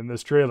strap down in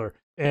this trailer.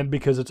 And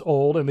because it's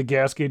old and the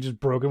gas gauge is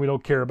broken, we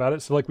don't care about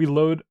it. So like we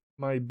load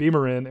my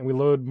Beamer in and we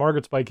load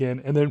Margaret's bike in,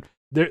 and then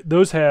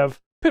those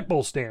have pit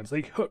bull stands.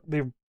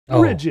 They're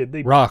rigid.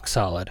 They rock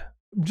solid.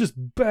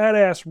 Just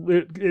badass.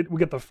 We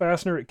get the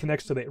fastener. It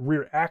connects to the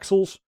rear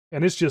axles,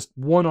 and it's just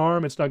one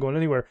arm. It's not going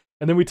anywhere.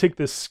 And then we take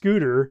this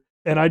scooter,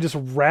 and I just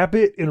wrap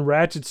it in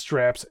ratchet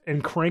straps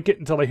and crank it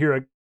until I hear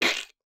a,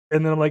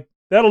 and then I'm like,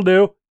 that'll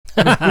do.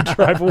 And we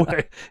drive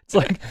away. It's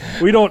like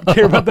we don't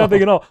care about that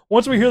thing at all.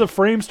 Once we hear the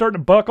frame starting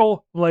to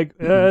buckle, I'm like,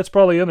 it's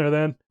probably in there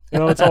then.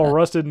 It's all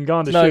rusted and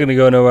gone to shit. Not going to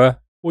go nowhere.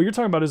 What you're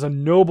talking about is a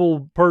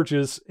noble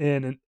purchase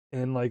and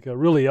like a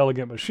really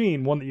elegant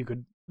machine, one that you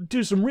could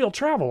do some real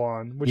travel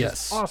on, which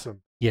is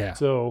awesome. Yeah.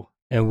 So,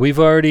 and we've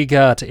already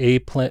got a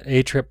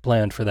trip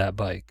planned for that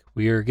bike.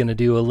 We are going to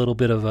do a little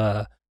bit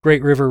of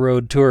Great River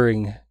Road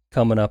touring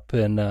coming up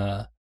in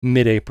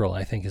mid-April,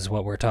 I think is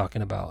what we're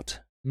talking about.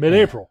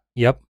 Mid-April?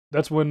 Yep.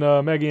 That's when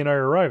Maggie and I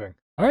are arriving.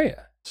 Oh,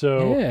 yeah.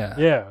 So,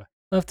 yeah.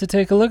 I'll have to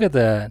take a look at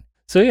that.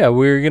 So, yeah,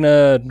 we're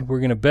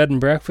gonna bed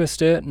and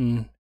breakfast it,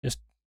 and just,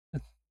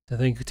 I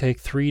think, take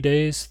 4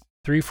 days,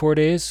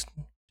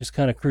 just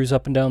kind of cruise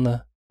up and down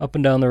the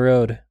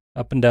road,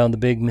 up and down the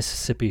big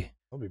Mississippi.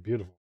 That'll be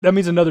beautiful. That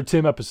means another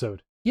Tim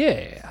episode.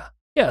 Yeah.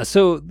 Yeah,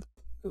 so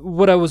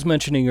what I was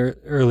mentioning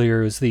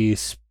earlier is the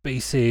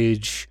space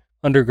age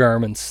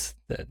undergarments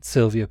that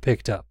Sylvia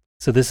picked up.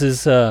 So this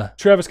is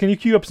Travis, can you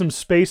cue up some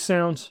space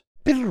sounds?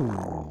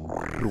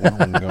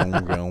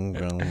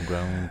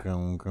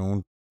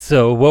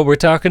 So what we're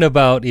talking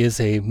about is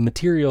a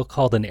material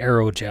called an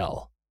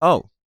aerogel.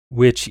 Oh.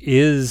 Which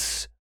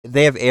is...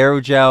 They have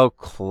aerogel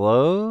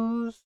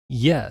clothes?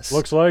 Yes.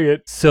 Looks like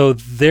it. So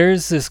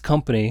there's this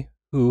company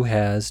who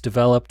has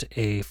developed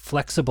a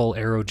flexible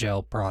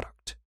aerogel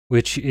product,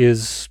 which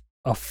is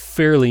a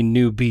fairly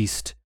new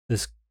beast.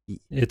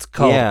 It's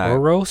called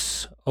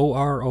Oros,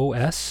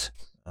 O-R-O-S.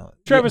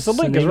 Travis, the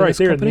link is right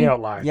there in the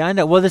outline. Yeah, I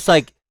know. Well, it's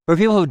like, for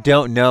people who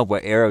don't know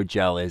what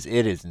aerogel is,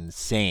 it is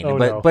insane.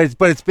 Oh, but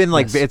it's been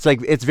like,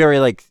 it's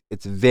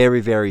very,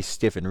 very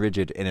stiff and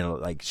rigid, and it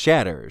like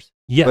shatters.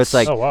 Yes. But it's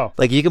like, oh, wow.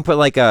 Like you can put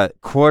like a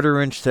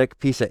 1/4-inch thick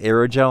piece of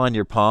aerogel on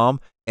your palm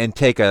and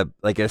take a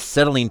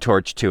acetylene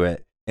torch to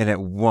it, and it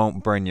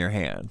won't burn your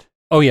hand.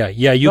 Oh yeah.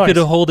 You could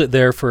hold it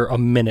there for a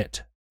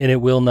minute, and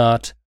it will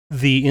not.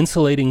 The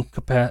insulating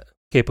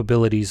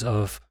capabilities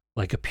of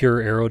like a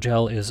pure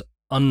aerogel is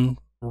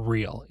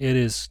unreal. It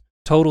is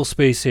total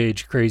space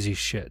age crazy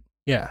shit.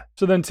 Yeah.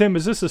 So then, Tim,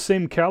 is this the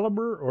same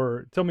caliber,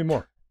 or tell me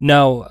more?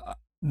 Now,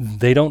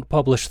 they don't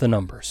publish the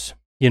numbers,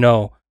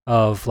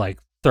 of like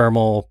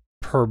thermal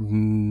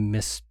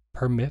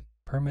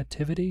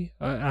permittivity.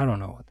 I don't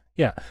know.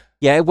 Yeah.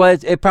 Yeah,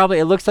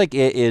 it looks like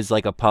it is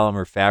like a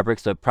polymer fabric,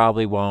 so it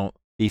probably won't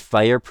be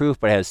fireproof,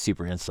 but it has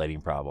super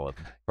insulating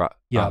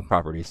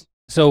properties.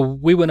 So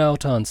we went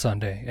out on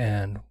Sunday,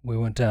 and we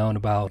went down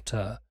about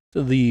to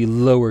the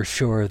lower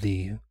shore of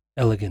the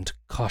elegant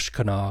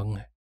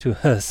Koshkonong to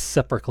a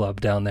supper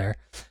club down there.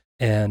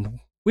 And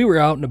we were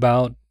out and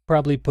about,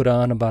 probably put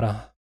on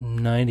about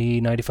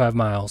 95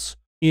 miles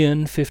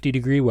in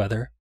 50-degree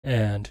weather.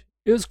 And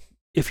it was,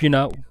 if you're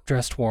not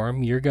dressed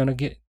warm, you're going to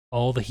get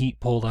all the heat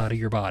pulled out of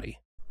your body.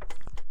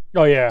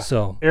 Oh, yeah.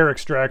 So air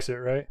extracts it,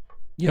 right?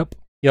 Yep.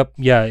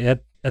 Yeah,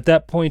 at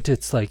that point,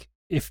 it's like,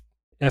 if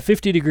at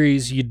 50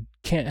 degrees, you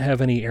can't have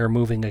any air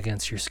moving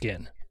against your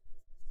skin.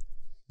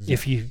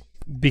 If you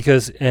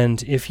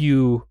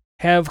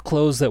have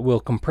clothes that will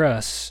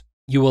compress,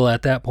 you will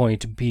at that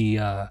point be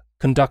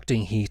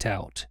conducting heat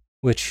out,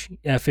 which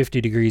at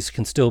 50 degrees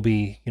can still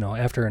be,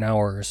 after an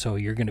hour or so,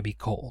 you're going to be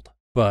cold.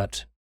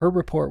 But her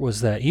report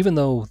was that even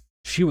though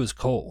she was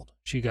cold,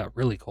 she got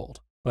really cold,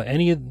 but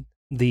any of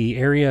the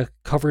area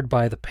covered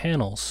by the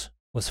panels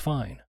was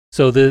fine.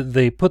 So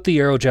they put the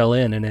aerogel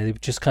in, and they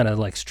just kind of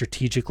like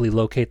strategically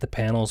locate the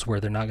panels where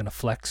they're not going to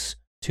flex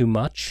too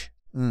much.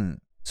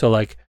 So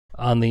like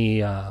on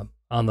the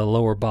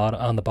lower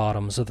on the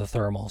bottoms of the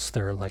thermals,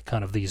 there are like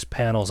kind of these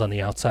panels on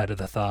the outside of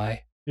the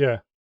thigh.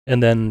 Yeah.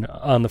 And then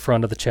on the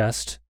front of the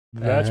chest.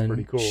 That's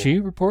pretty cool. She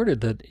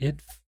reported that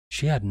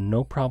she had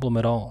no problem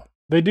at all.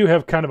 They do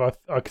have kind of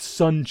a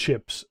sun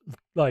chips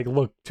like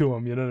look to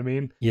them, you know what I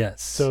mean?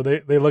 Yes. So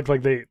they look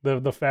like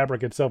the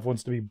fabric itself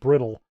wants to be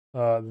brittle.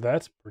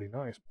 That's pretty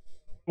nice.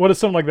 What does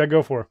something like that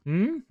go for?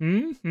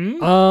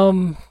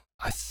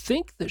 I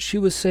think that she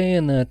was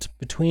saying that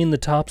between the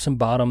tops and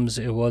bottoms,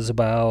 it was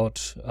about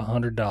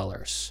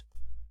 $100.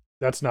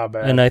 That's not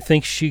bad. And I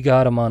think she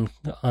got them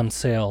on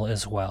sale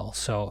as well.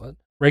 So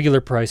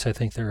regular price, I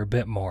think they're a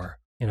bit more.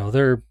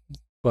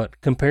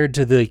 But compared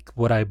to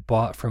what I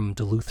bought from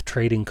Duluth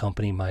Trading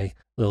Company, my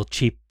little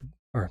cheap,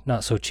 or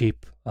not so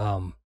cheap,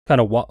 kind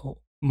of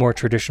more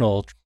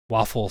traditional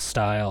waffle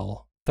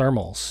style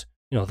thermals,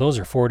 those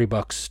are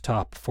 $40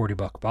 top,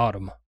 $40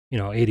 bottom,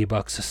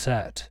 $80 a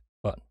set.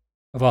 But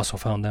I've also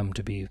found them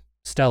to be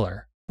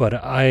stellar. But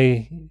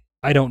I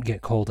don't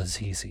get cold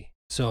as easy.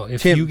 So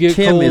if you get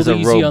cold easy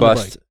on the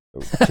bike,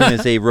 Tim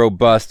is a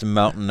robust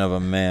mountain of a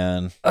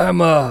man.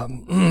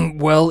 I'm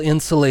well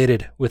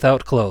insulated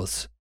without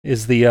clothes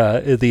is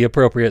the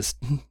appropriate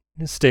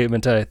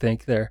statement, I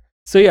think, there.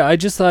 So yeah, I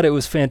just thought it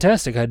was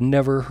fantastic. I'd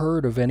never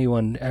heard of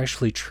anyone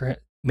actually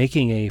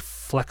making a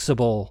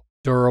flexible,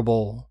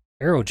 durable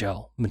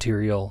aerogel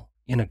material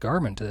in a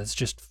garment. That's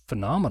just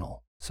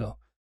phenomenal. So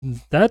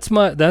that's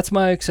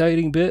my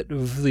exciting bit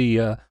of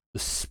the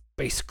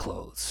space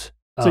clothes.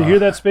 So you hear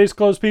that, space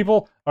clothes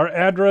people? Our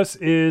address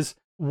is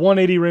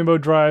 180 Rainbow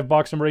Drive,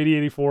 box number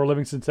 8084,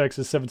 Livingston,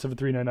 Texas,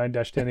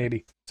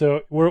 77399-1080. So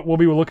we'll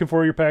be looking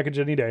for your package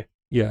any day.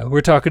 Yeah,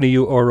 we're talking to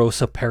you,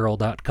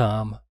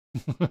 orosapparel.com.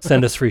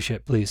 Send us free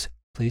shit, please.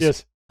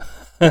 Yes.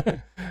 All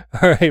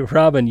right,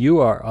 Robin, you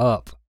are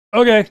up.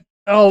 Okay,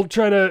 I'll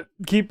try to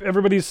keep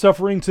everybody's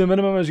suffering to a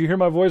minimum as you hear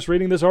my voice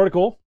reading this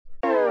article.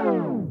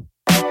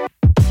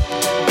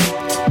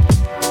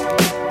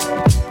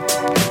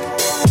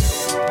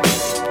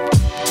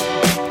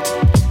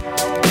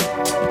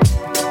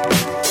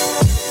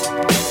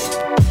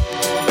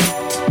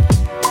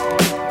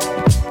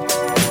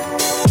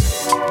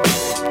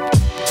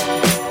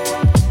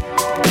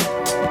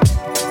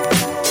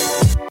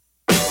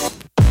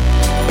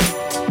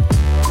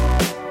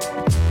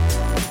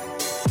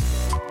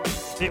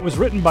 It was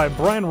written by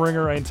Brian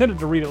Ringer. I intended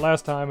to read it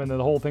last time, and then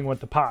the whole thing went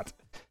to pot.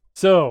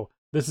 So,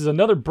 this is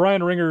another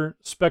Brian Ringer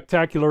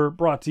spectacular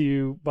brought to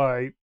you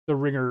by the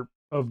Ringer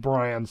of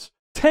Brian's.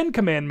 10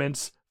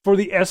 Commandments for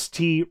the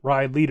ST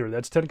Ride Leader.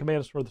 That's 10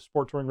 Commandments for the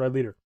Sport Touring Ride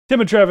Leader. Tim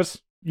and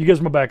Travis, you guys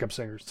are my backup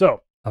singers.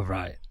 So, all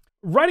right.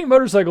 Riding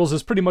motorcycles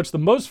is pretty much the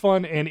most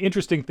fun and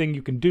interesting thing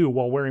you can do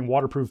while wearing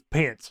waterproof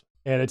pants.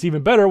 And it's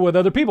even better with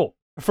other people.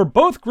 For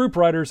both group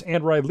riders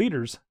and ride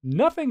leaders,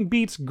 nothing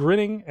beats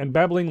grinning and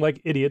babbling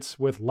like idiots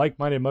with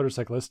like-minded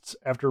motorcyclists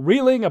after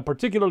reeling a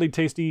particularly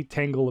tasty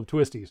tangle of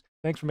twisties.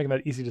 Thanks for making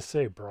that easy to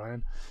say,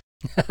 Brian.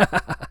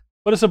 But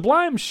a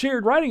sublime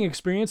shared riding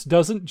experience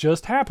doesn't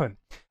just happen.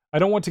 I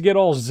don't want to get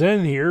all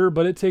zen here,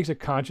 but it takes a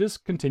conscious,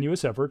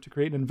 continuous effort to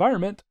create an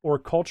environment or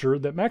culture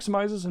that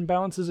maximizes and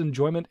balances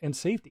enjoyment and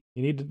safety.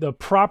 You need the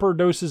proper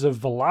doses of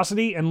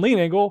velocity and lean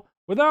angle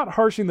without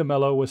harshing the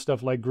mellow with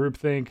stuff like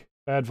groupthink,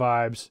 bad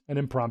vibes, and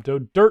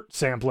impromptu dirt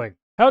sampling.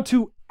 How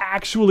to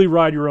actually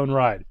ride your own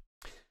ride.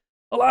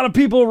 A lot of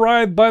people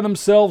ride by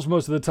themselves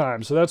most of the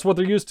time, so that's what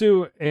they're used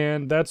to,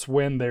 and that's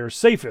when they're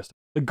safest.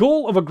 The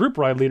goal of a group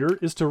ride leader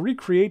is to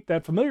recreate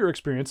that familiar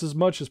experience as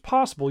much as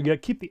possible,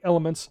 yet keep the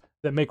elements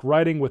that make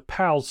riding with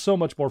pals so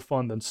much more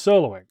fun than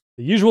soloing.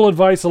 The usual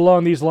advice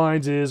along these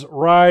lines is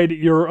ride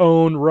your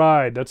own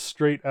ride. That's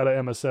straight out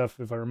of MSF,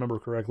 if I remember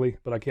correctly,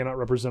 but I cannot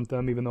represent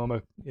them, even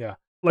though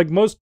like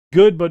most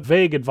good but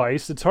vague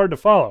advice that's hard to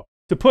follow.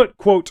 To put,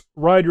 quote,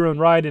 ride your own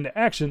ride into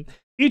action,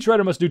 each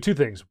rider must do two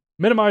things: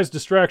 minimize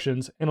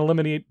distractions and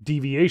eliminate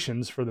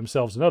deviations for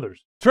themselves and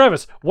others.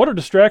 Travis, what are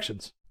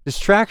distractions?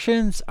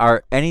 Distractions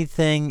are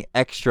anything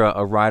extra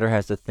a rider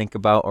has to think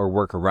about or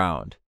work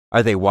around.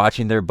 Are they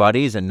watching their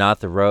buddies and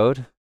not the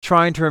road?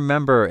 Trying to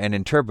remember and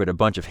interpret a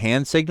bunch of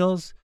hand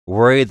signals?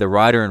 Worried the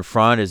rider in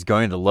front is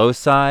going to the low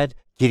side?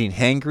 Getting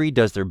hangry?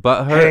 Does their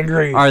butt hurt?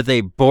 Hangry. Are they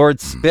bored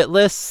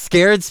spitless?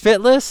 Scared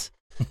spitless?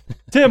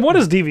 Tim, what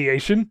is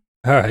deviation?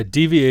 All right,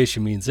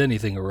 deviation means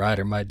anything a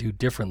rider might do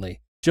differently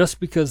just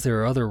because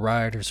there are other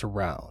riders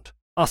around,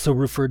 also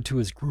referred to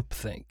as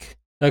groupthink.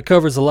 That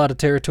covers a lot of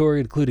territory,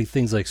 including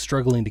things like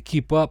struggling to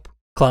keep up,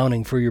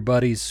 clowning for your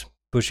buddies,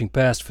 pushing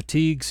past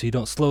fatigue so you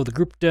don't slow the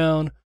group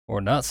down,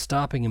 or not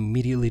stopping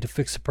immediately to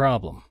fix a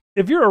problem.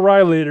 If you're a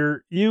ride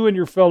leader, you and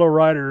your fellow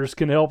riders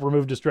can help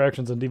remove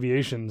distractions and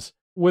deviations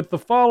with the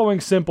following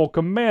simple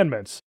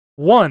commandments.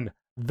 1.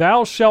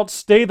 Thou shalt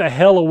stay the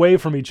hell away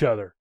from each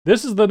other.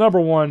 This is the number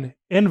one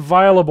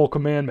inviolable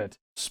commandment.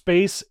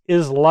 Space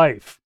is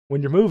life.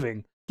 When you're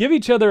moving, give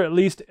each other at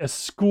least a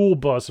school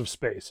bus of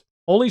space.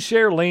 Only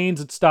share lanes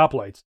at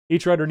stoplights.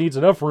 Each rider needs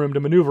enough room to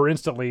maneuver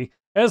instantly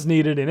as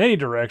needed in any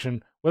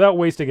direction without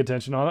wasting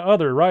attention on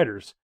other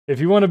riders. If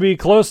you want to be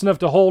close enough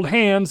to hold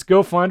hands,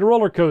 go find a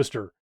roller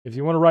coaster. If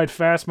you want to ride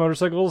fast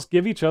motorcycles,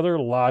 give each other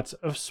lots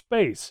of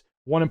space.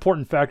 One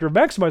important factor of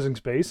maximizing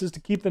space is to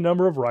keep the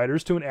number of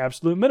riders to an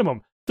absolute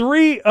minimum.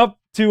 3 up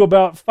to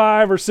about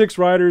 5 or 6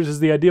 riders is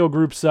the ideal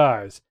group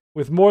size.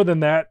 With more than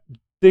that,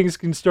 things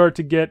can start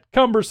to get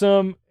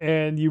cumbersome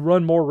and you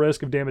run more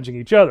risk of damaging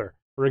each other.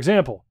 For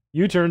example,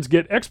 U-turns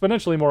get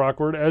exponentially more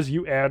awkward as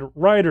you add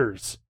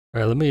riders.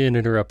 All right, let me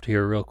interrupt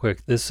here real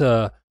quick. This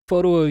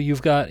photo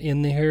you've got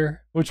in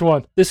here, Which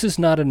one? this is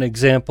not an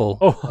example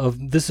Oh.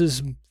 of, this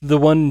is the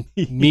one,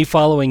 me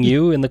following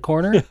you in the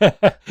corner.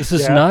 This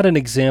is Yeah. not an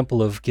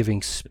example of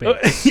giving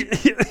space.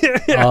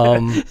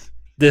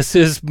 This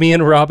is me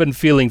and Robin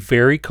feeling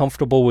very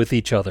comfortable with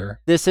each other.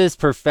 This is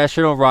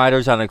professional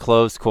riders on a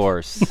closed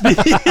course.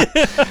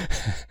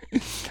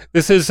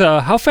 This is,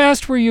 how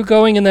fast were you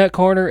going in that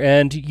corner?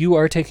 And you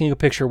are taking a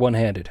picture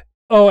one-handed.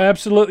 Oh,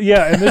 absolutely.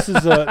 Yeah, and this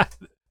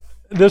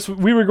is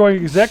we were going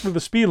exactly the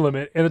speed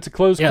limit, and it's a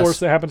closed Yes. course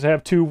that happens to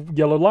have 2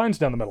 yellow lines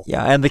down the middle.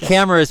 Yeah, and the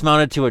camera is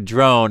mounted to a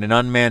drone, an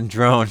unmanned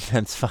drone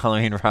that's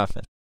following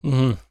Robin.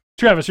 Mm-hmm.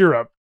 Travis, you're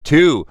up.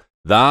 2.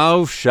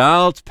 Thou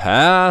shalt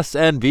pass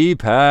and be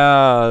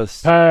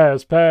passed.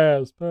 Pass.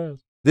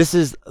 This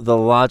is the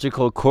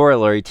logical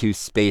corollary to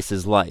space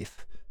is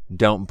life.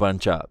 Don't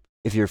bunch up.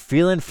 If you're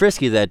feeling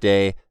frisky that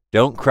day,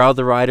 don't crowd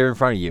the rider in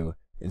front of you.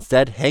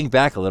 Instead, hang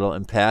back a little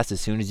and pass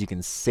as soon as you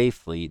can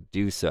safely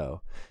do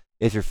so.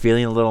 If you're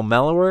feeling a little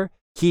mellower,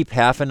 keep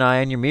half an eye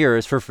on your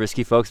mirrors for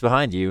frisky folks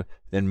behind you,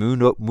 then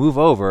move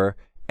over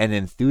and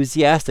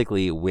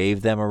enthusiastically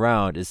wave them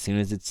around as soon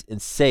as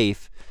it's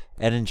safe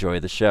and enjoy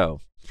the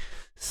show.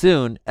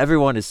 Soon,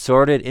 everyone is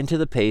sorted into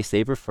the pace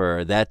they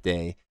prefer that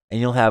day, and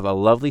you'll have a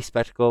lovely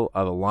spectacle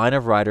of a line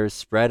of riders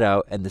spread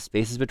out, and the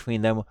spaces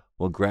between them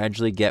will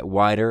gradually get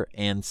wider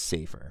and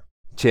safer.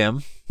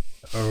 Tim?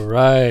 All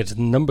right,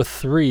 number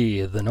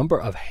 3. The number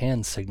of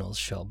hand signals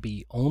shall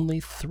be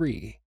only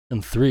 3,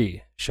 and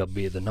 3 shall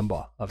be the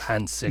number of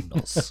hand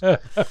signals.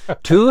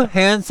 2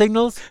 hand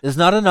signals is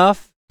not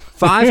enough.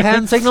 5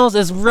 hand signals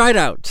is right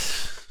out.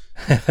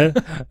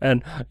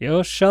 And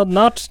you shall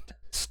not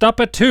stop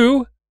at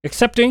 2,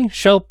 excepting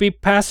shall be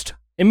passed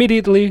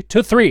immediately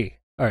to 3.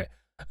 All right.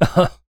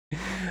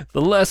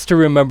 The less to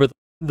remember,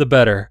 the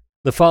better.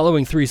 The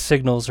following 3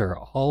 signals are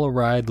all a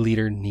ride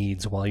leader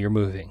needs while you're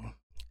moving,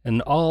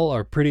 and all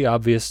are pretty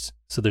obvious,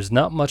 so there's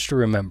not much to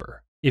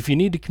remember. If you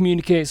need to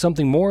communicate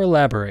something more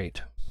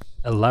elaborate,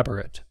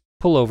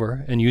 pull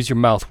over and use your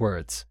mouth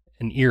words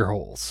and ear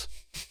holes.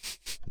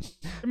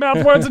 Your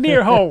mouth words and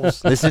ear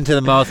holes. Listen to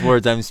the mouth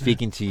words, I'm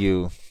speaking to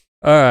you.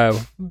 All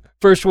right,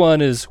 first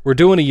one is we're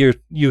doing a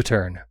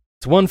U-turn.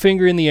 It's one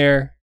finger in the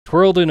air,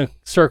 twirled in a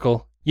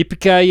circle,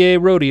 yippee-ki-yay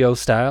rodeo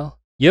style.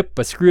 Yep,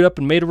 I screwed up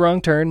and made a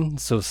wrong turn,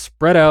 so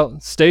spread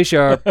out, stay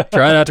sharp,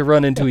 try not to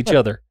run into each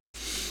other.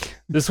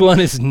 This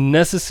one is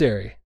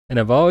necessary, and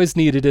I've always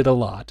needed it a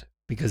lot,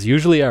 because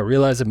usually I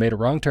realize I made a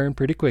wrong turn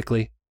pretty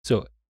quickly,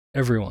 so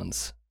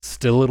everyone's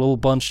still a little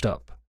bunched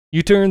up.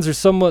 U-turns are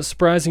somewhat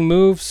surprising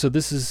moves, so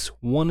this is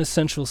one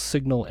essential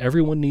signal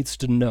everyone needs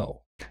to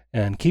know.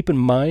 And keep in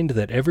mind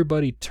that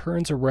everybody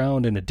turns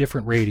around in a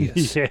different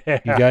radius. Yeah.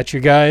 You got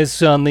your guys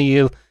on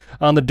the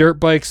dirt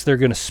bikes, they're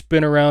going to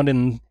spin around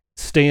and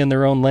stay in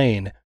their own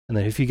lane. And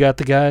then if you got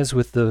the guys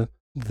with the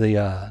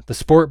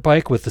sport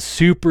bike with the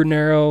super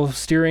narrow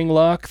steering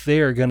lock,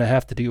 they are going to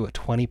have to do a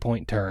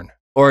 20-point turn.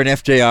 Or an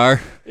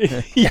FJR.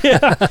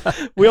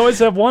 Yeah. We always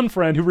have one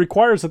friend who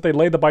requires that they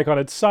lay the bike on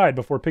its side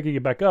before picking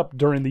it back up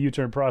during the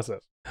U-turn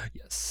process.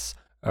 Yes.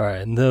 All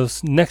right, and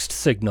the next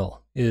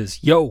signal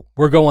is, yo,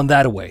 we're going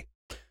that way.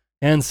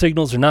 And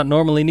signals are not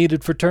normally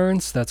needed for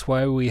turns. That's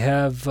why we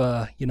have,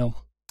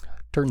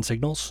 turn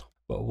signals.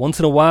 But once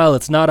in a while,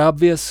 it's not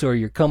obvious, or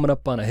you're coming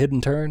up on a hidden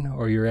turn,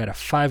 or you're at a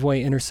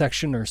 5-way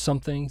intersection or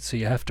something, so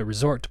you have to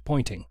resort to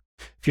pointing.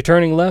 If you're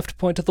turning left,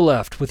 point to the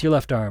left with your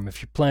left arm.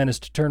 If your plan is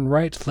to turn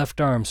right, left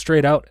arm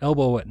straight out,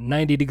 elbow at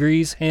 90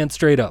 degrees, hand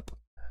straight up.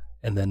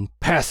 And then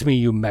pass me,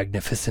 you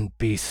magnificent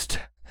beast.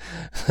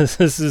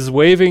 This is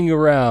waving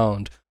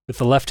around with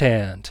the left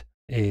hand.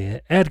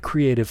 Add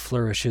creative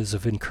flourishes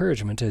of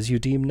encouragement as you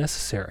deem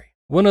necessary.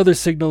 One other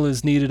signal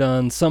is needed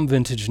on some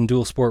vintage and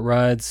dual sport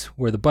rides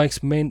where the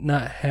bikes may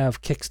not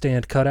have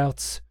kickstand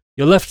cutouts.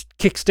 Your left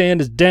kickstand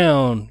is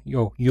down.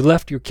 You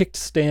left your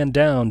kickstand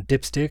down,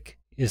 dipstick,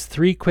 is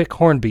 3 quick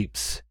horn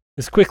beeps.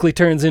 This quickly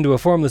turns into a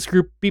formless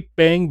group beep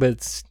bang, but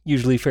it's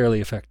usually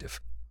fairly effective.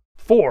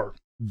 4.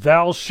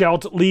 Thou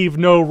shalt leave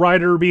no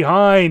rider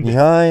behind.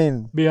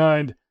 Behind. Where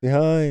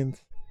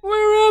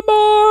am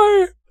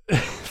I?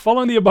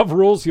 Following the above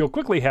rules, you'll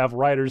quickly have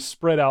riders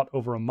spread out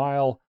over a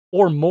mile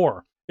or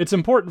more. It's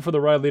important for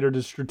the ride leader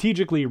to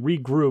strategically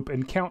regroup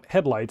and count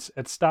headlights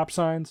at stop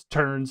signs,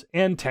 turns,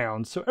 and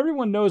towns so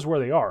everyone knows where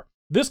they are.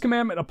 This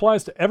commandment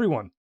applies to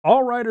everyone.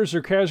 All riders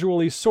are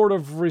casually sort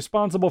of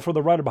responsible for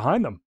the rider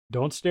behind them.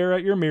 Don't stare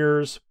at your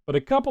mirrors, but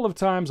a couple of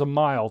times a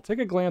mile, take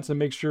a glance and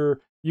make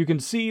sure you can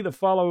see the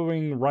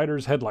following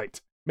rider's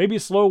headlight. Maybe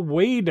slow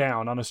way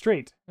down on a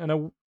straight,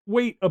 and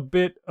wait a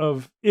bit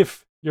of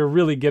if you're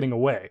really getting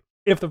away.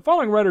 If the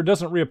following rider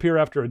doesn't reappear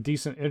after a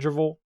decent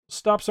interval,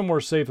 stop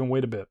somewhere safe and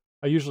wait a bit.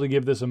 I usually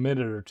give this a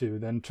minute or two,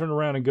 then turn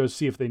around and go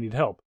see if they need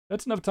help.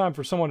 That's enough time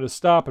for someone to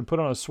stop and put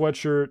on a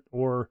sweatshirt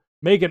or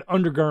make an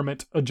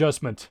undergarment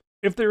adjustment.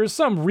 If there is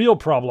some real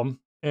problem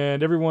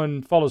and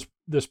everyone follows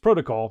this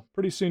protocol,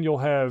 pretty soon you'll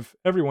have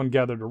everyone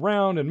gathered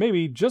around and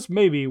maybe, just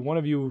maybe, one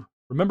of you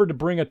remember to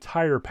bring a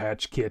tire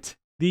patch kit.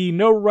 The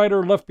no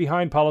rider left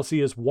behind policy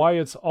is why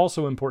it's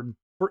also important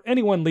for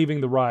anyone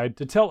leaving the ride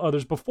to tell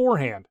others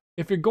beforehand.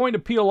 If you're going to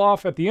peel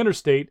off at the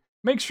interstate,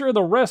 make sure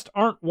the rest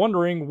aren't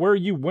wondering where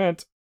you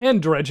went and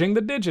dredging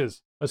the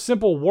ditches. A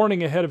simple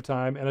warning ahead of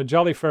time and a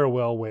jolly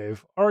farewell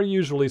wave are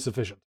usually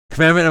sufficient.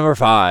 Commandment number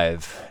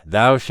 5.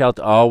 Thou shalt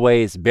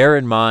always bear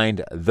in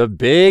mind the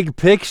big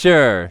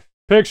picture.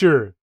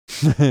 Picture.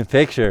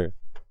 Picture.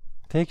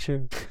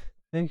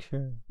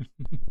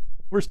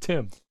 Where's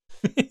Tim?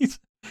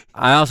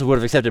 I also would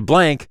have accepted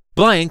blank.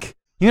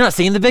 You're not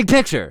seeing the big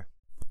picture.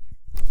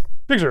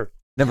 Picture.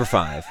 Number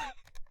 5.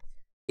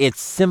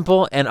 It's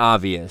simple and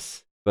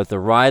obvious, but the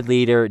ride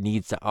leader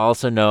needs to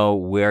also know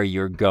where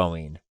you're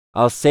going.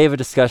 I'll save a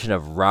discussion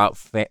of route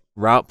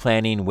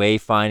planning,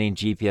 wayfinding,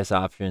 GPS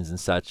options, and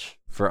such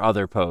for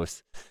other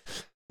posts.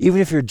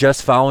 Even if you're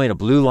just following a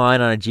blue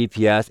line on a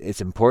GPS,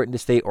 it's important to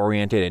stay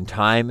oriented in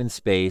time and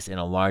space in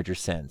a larger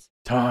sense.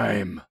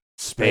 Time.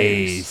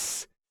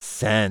 Space.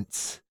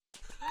 Sense.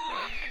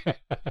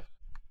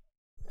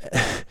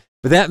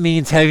 But that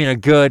means having a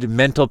good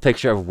mental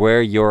picture of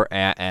where you're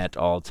at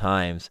all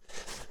times.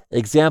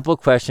 Example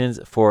questions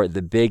for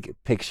the big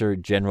picture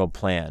general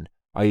plan.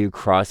 Are you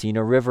crossing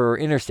a river or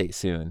interstate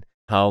soon?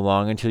 How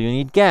long until you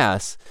need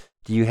gas?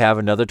 Do you have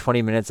another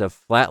 20 minutes of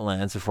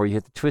flatlands before you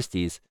hit the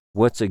twisties?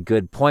 What's a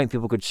good point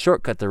people could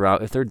shortcut the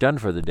route if they're done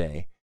for the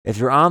day? If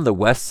you're on the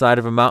west side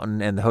of a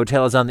mountain and the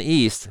hotel is on the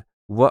east,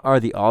 what are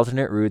the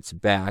alternate routes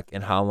back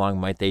and how long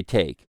might they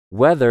take?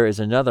 Weather is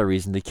another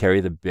reason to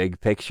carry the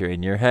big picture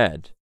in your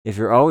head. If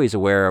you're always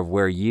aware of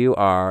where you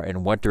are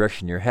and what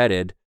direction you're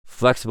headed,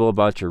 flexible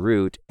about your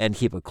route, and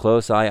keep a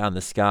close eye on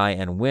the sky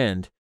and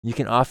wind, you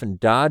can often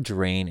dodge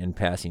rain and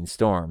passing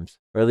storms,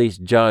 or at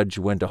least judge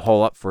when to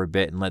hole up for a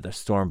bit and let the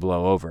storm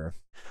blow over.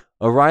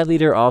 A ride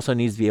leader also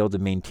needs to be able to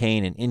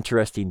maintain an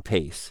interesting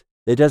pace.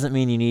 That doesn't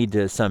mean you need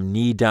to some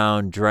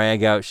knee-down,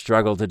 drag-out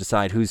struggle to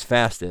decide who's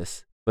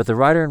fastest, but the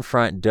rider in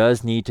front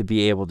does need to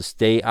be able to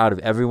stay out of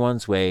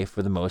everyone's way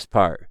for the most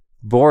part.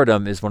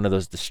 Boredom is one of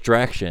those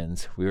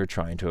distractions we were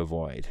trying to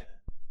avoid.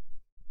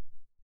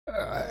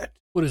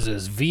 What is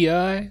this,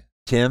 VI?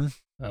 Tim?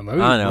 I don't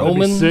know.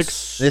 Romans?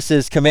 6. This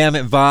is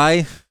Commandment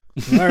Vi.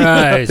 All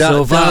right,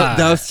 so Vi.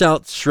 Thou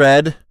shalt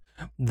shred.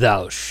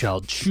 Thou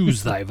shalt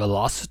choose thy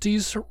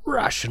velocities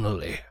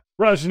rationally.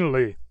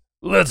 Rationally.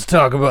 Let's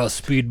talk about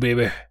speed,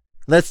 baby.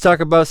 Let's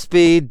talk about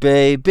speed,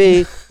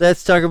 baby.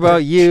 Let's talk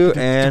about you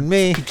and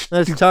me.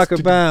 Let's talk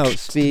about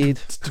speed.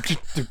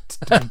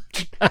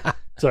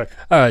 Sorry.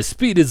 All right,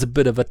 speed is a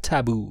bit of a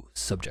taboo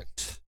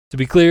subject. To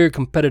be clear,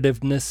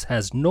 competitiveness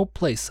has no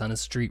place on a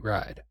street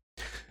ride,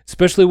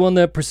 especially one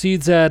that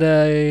proceeds at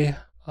a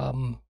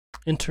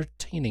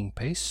entertaining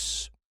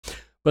pace.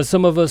 But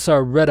some of us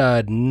are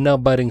red-eyed,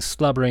 nail-biting,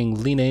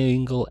 slobbering,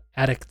 lean-angle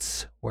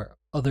addicts, where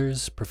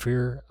others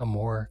prefer a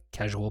more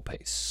casual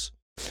pace.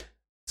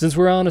 Since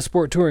we're on a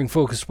sport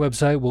touring-focused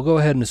website, we'll go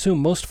ahead and assume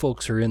most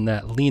folks are in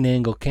that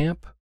lean-angle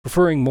camp,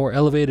 preferring more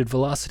elevated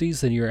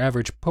velocities than your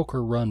average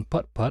poker run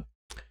putt-putt.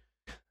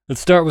 Let's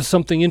start with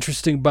something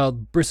interesting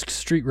about brisk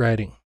street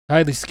riding.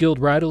 Highly skilled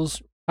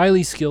riders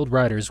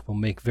will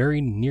make very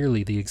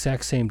nearly the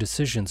exact same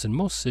decisions in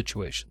most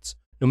situations,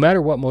 no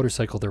matter what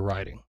motorcycle they're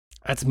riding.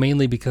 That's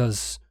mainly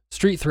because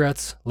street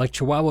threats like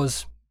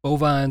chihuahuas,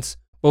 bovines,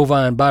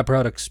 bovine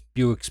byproducts,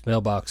 Buicks,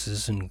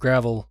 mailboxes, and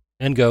gravel,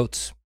 and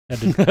goats.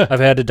 I've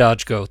had to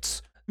dodge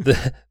goats.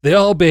 They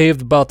all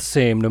behave about the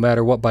same no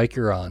matter what bike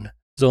you're on.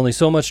 There's only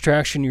so much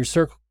traction your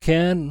circle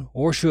can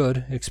or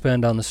should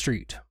expend on the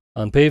street.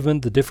 On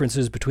pavement, the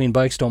differences between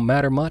bikes don't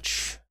matter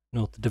much.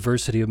 Note the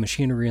diversity of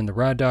machinery in the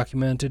ride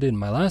documented in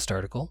my last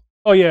article.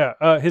 Oh yeah,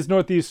 his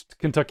Northeast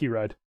Kentucky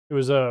ride. It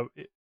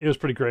was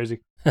pretty crazy.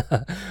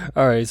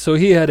 All right, so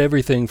he had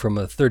everything from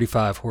a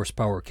 35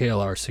 horsepower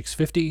KLR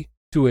 650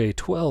 to a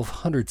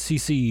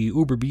 1200cc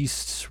Uber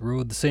Beast,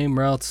 rode the same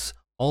routes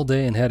all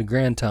day and had a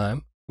grand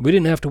time. We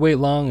didn't have to wait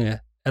long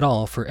at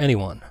all for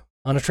anyone.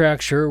 On a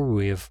track, sure,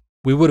 we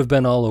would have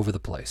been all over the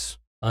place.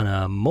 On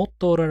a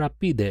Moto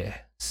Rapide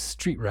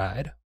street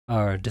ride,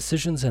 our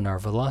decisions and our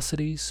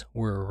velocities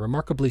were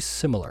remarkably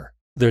similar.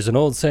 There's an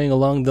old saying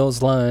along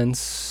those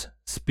lines,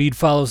 speed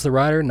follows the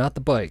rider, not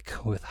the bike.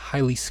 With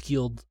highly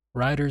skilled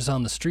riders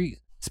on the street,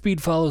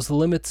 speed follows the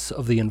limits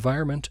of the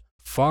environment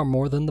far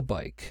more than the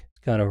bike.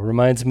 Kind of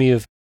reminds me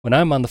of when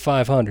I'm on the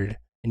 500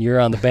 and you're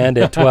on the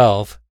Bandit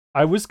 12.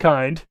 I was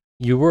kind.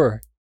 You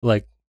were.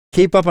 Like,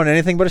 Keep up on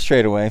anything but a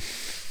straightaway.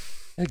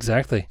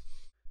 exactly.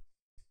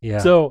 Yeah.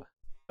 So,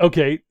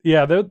 okay,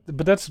 yeah, but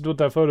that's what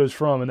that photo is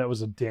from, and that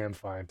was a damn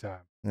fine time.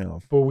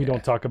 But we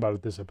don't talk about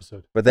it this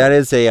episode. But that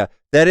is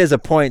a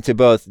point to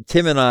both.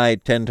 Tim and I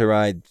tend to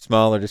ride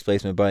smaller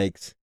displacement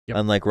bikes,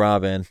 unlike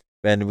Robin,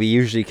 and we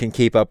usually can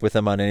keep up with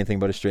him on anything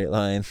but a straight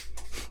line.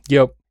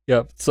 Yep.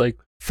 It's like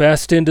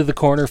fast into the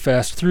corner,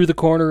 fast through the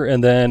corner,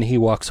 and then he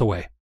walks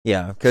away.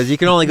 Yeah, because you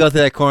can only go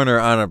through that corner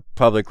on a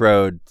public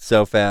road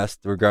so fast,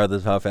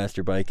 regardless of how fast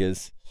your bike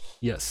is.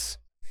 Yes.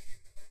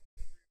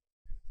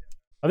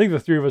 I think the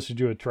three of us should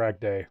do a track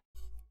day.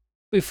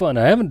 Be fun.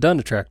 I haven't done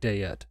a track day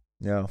yet.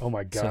 No. Oh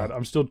my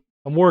God, So-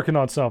 I'm working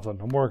on something.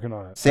 I'm working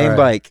on it. Same All right.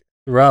 bike.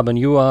 Robin,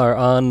 you are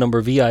on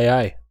number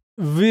VII.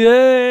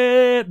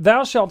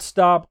 Thou shalt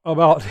stop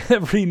about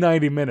every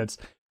 90 minutes.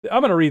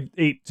 I'm going to read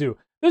 8 too.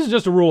 This is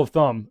just a rule of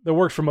thumb that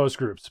works for most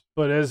groups,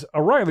 but as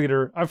a ride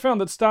leader, I've found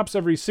that stops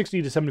every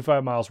 60 to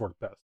 75 miles work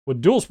best.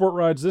 With dual sport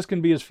rides, this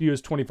can be as few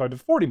as 25 to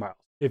 40 miles.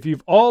 If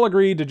you've all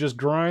agreed to just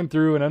grind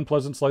through an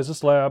unpleasant slice of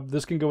slab,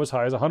 this can go as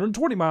high as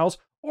 120 miles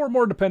or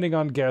more depending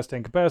on gas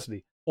tank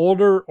capacity.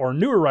 Older or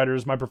newer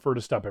riders might prefer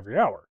to stop every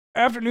hour.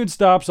 Afternoon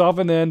stops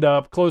often end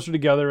up closer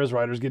together as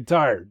riders get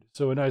tired,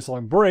 so a nice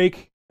long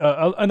break,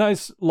 a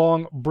nice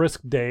long brisk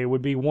day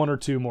would be 1 or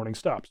 2 morning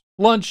stops.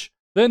 Lunch,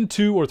 then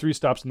 2 or 3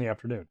 stops in the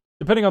afternoon.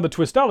 Depending on the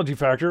twistology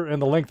factor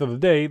and the length of the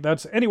day,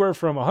 that's anywhere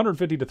from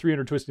 150 to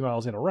 300 twisty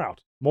miles in a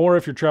route. More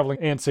if you're traveling,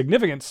 and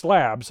significant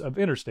slabs of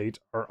interstate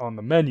are on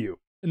the menu.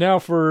 Now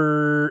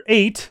for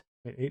 8,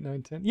 8,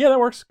 9, 10. Yeah, that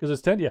works because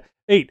it's 10. Yeah,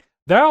 8.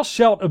 Thou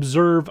shalt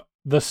observe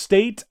the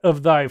state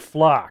of thy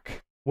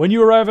flock. When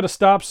you arrive at a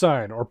stop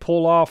sign or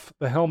pull off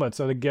the helmets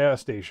at a gas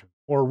station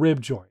or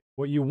rib joint,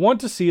 what you want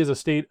to see is a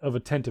state of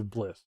attentive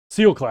bliss.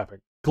 Seal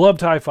clapping,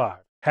 gloved high five,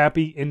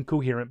 happy,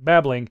 incoherent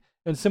babbling,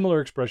 and similar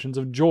expressions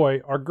of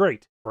joy are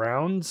great.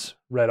 Frowns,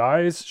 red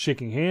eyes,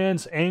 shaking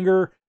hands,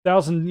 anger,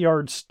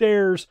 1,000-yard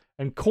stares,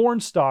 and corn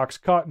stalks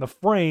caught in the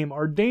frame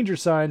are danger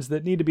signs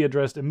that need to be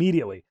addressed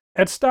immediately.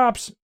 At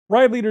stops,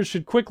 ride leaders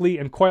should quickly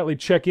and quietly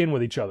check in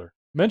with each other.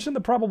 Mention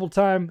the probable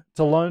time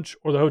to lunch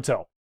or the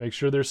hotel. Make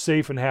sure they're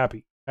safe and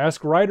happy.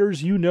 Ask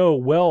riders you know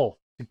well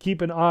to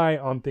keep an eye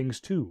on things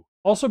too.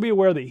 Also be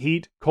aware that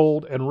heat,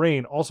 cold, and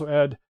rain also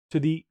add to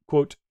the,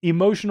 quote,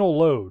 emotional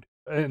load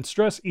and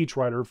stress each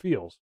rider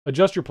feels.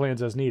 Adjust your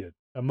plans as needed.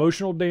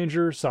 Emotional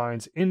danger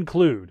signs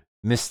include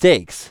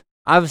Mistakes.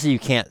 Obviously, you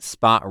can't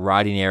spot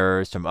riding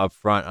errors from up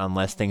front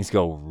unless things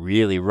go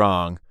really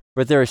wrong,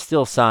 but there are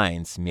still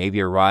signs. Maybe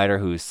a rider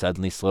who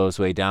suddenly slows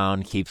way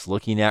down, keeps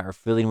looking at or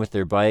fiddling with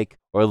their bike,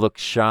 or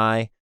looks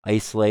shy,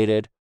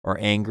 isolated, or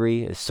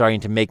angry, is starting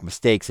to make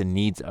mistakes and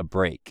needs a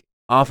break.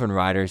 Often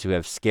riders who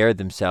have scared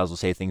themselves will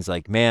say things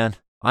like, "Man,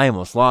 I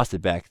almost lost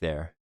it back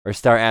there," or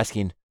start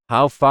asking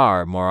how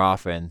far more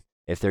often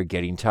if they're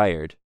getting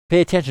tired.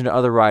 Pay attention to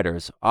other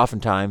riders.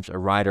 Oftentimes, a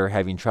rider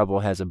having trouble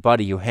has a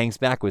buddy who hangs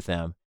back with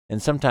them,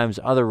 and sometimes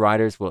other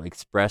riders will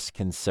express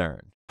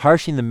concern.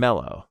 Harshing the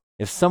mellow.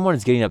 If someone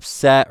is getting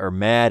upset or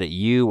mad at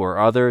you or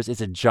others, it's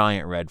a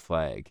giant red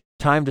flag.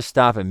 Time to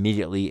stop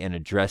immediately and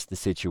address the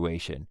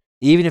situation.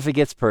 Even if it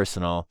gets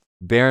personal,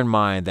 bear in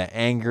mind that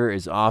anger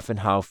is often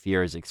how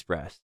fear is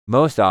expressed.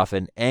 Most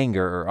often,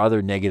 anger or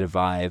other negative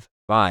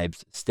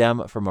vibes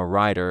stem from a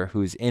rider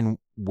who's in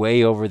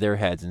way over their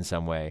heads in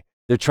some way.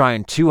 They're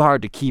trying too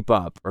hard to keep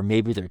up, or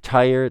maybe they're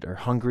tired or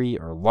hungry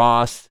or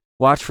lost.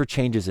 Watch for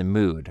changes in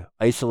mood,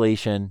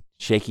 isolation,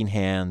 shaking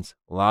hands,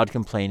 loud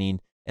complaining,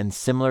 and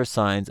similar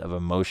signs of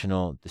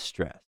emotional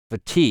distress.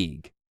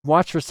 Fatigue.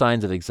 Watch for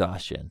signs of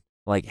exhaustion,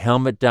 like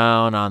helmet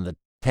down on the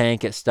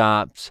tank at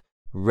stops,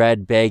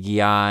 red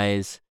baggy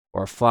eyes,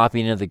 or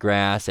flopping into the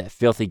grass at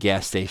filthy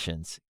gas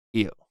stations.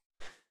 Ew.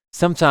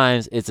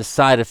 Sometimes it's a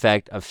side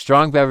effect of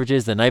strong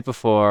beverages the night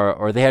before,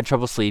 or they had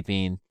trouble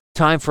sleeping.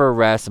 Time for a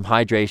rest, some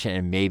hydration,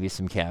 and maybe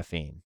some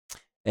caffeine.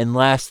 And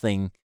last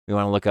thing we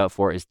want to look out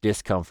for is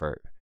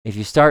discomfort. If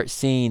you start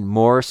seeing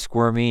more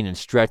squirming and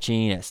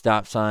stretching at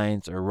stop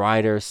signs or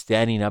riders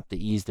standing up to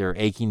ease their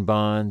aching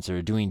buns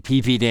or doing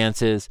pee-pee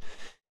dances,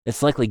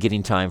 it's likely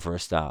getting time for a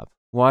stop.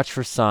 Watch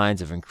for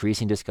signs of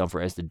increasing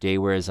discomfort as the day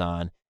wears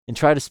on and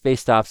try to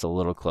space stops a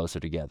little closer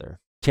together.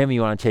 Tim,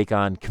 you want to take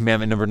on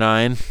commandment number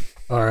 9?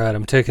 All right,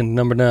 I'm taking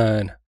number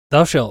 9.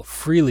 Thou shalt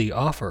freely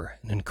offer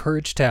and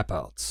encourage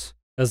tap-outs.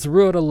 As the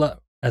route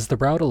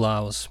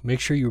allows, make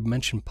sure you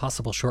mention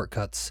possible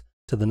shortcuts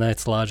to the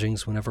night's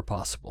lodgings whenever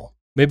possible.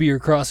 Maybe you're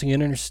crossing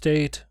an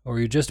interstate, or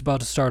you're just about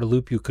to start a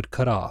loop you could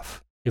cut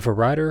off. If a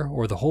rider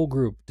or the whole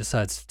group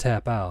decides to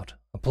tap out,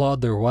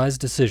 applaud their wise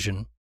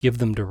decision, give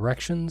them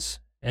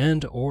directions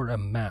and or a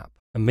map,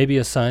 and maybe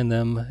assign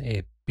them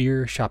a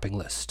beer shopping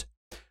list.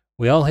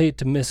 We all hate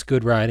to miss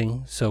good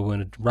riding, so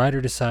when a rider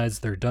decides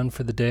they're done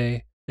for the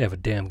day, they have a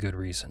damn good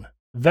reason.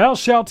 Thou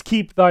shalt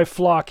keep thy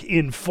flock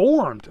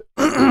informed.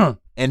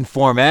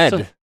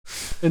 Informed.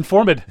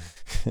 Informed.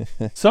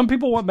 Some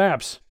people want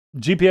maps,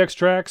 GPX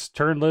tracks,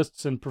 turn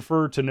lists, and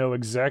prefer to know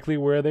exactly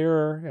where they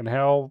are and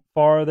how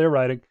far they're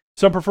riding.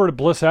 Some prefer to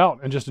bliss out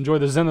and just enjoy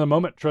the zen of the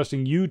moment,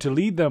 trusting you to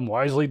lead them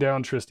wisely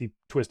down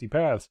twisty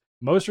paths.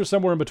 Most are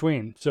somewhere in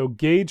between, so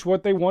gauge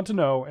what they want to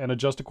know and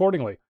adjust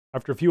accordingly.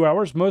 After a few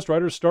hours, most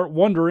riders start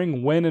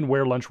wondering when and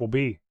where lunch will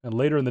be, and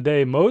later in the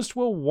day, most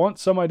will want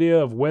some idea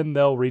of when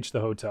they'll reach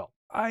the hotel.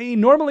 I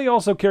normally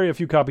also carry a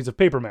few copies of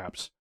paper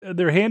maps.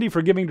 They're handy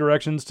for giving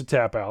directions to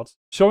tap-outs.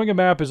 Showing a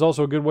map is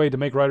also a good way to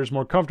make riders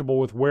more comfortable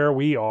with where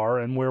we are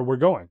and where we're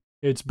going.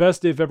 It's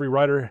best if every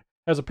rider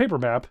has a paper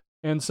map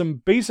and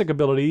some basic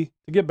ability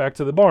to get back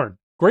to the barn.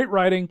 Great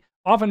riding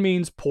often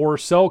means poor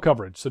cell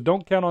coverage, so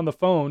don't count on the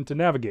phone to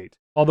navigate.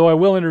 Although I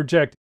will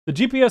interject, the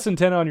GPS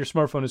antenna on your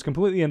smartphone is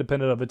completely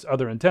independent of its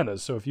other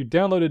antennas, so if you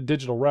downloaded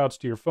digital routes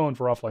to your phone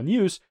for offline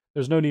use,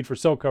 there's no need for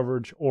cell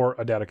coverage or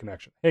a data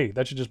connection. Hey,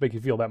 that should just make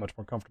you feel that much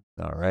more comfortable.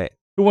 All right.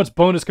 Who wants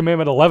bonus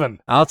commandment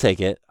 11? I'll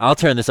take it. I'll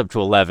turn this up to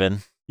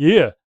 11.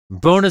 Yeah.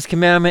 Bonus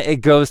commandment, it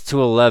goes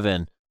to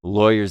 11.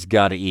 Lawyers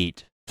gotta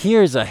eat.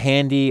 Here's a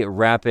handy,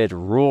 rapid,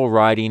 rural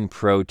riding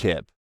pro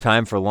tip.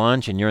 Time for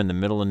lunch and you're in the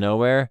middle of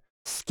nowhere?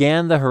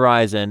 Scan the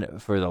horizon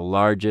for the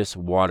largest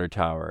water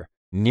tower.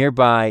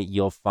 Nearby,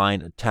 you'll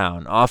find a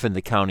town, often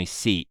the county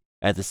seat.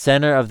 At the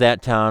center of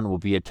that town will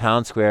be a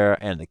town square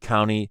and the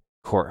county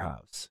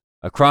courthouse.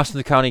 Across from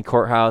the county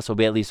courthouse will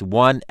be at least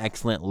one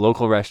excellent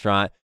local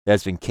restaurant that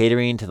has been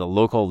catering to the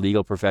local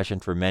legal profession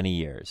for many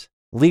years.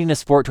 Leading a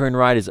sport touring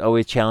ride is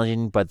always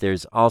challenging, but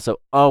there's also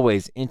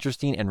always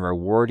interesting and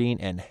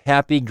rewarding, and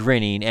happy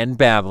grinning and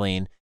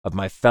babbling of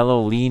my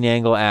fellow lean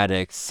angle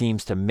addicts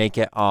seems to make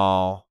it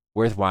all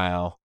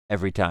worthwhile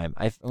every time.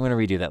 I'm going to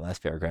redo that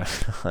last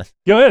paragraph.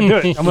 Go ahead,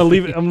 do it.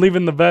 I'm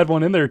leaving the bad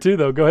one in there too,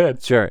 though. Go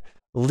ahead. Sure.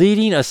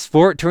 Leading a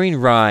sport touring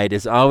ride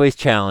is always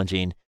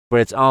challenging,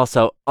 but it's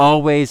also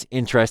always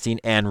interesting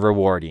and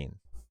rewarding.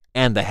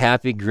 And the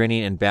happy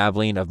grinning and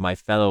babbling of my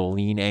fellow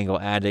lean angle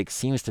addicts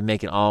seems to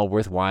make it all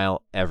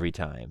worthwhile every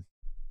time.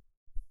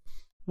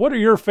 What are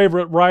your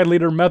favorite ride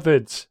leader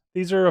methods?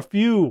 These are a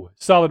few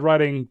solid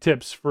riding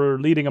tips for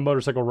leading a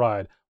motorcycle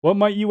ride. What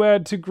might you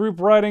add to group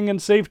riding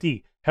and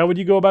safety? How would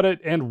you go about it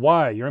and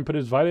why? Your input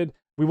is invited.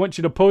 We want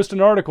you to post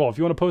an article. If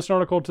you want to post an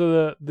article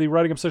to the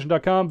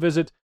ridingobsession.com,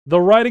 visit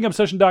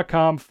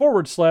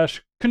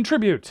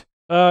theridingobsession.com/contribute.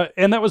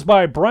 And that was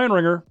by Brian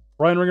Ringer.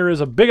 Brian Ringer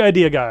is a big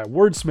idea guy,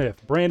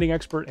 wordsmith, branding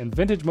expert, and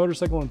vintage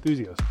motorcycle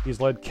enthusiast.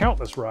 He's led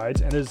countless rides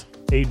and is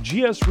a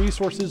GS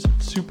Resources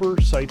super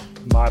site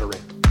moderator.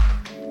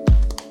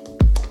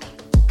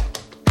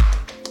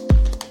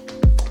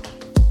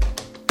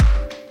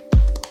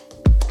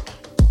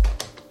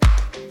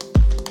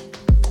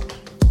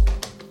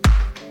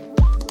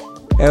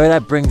 Anyway,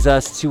 that brings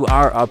us to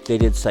our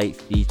updated site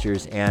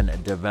features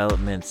and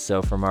developments.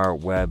 So from our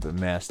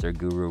webmaster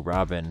guru,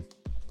 Robin,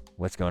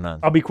 what's going on?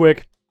 I'll be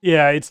quick.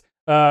 Yeah, it's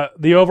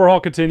the overhaul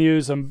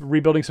continues. I'm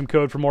rebuilding some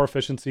code for more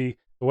efficiency.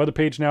 The weather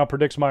page now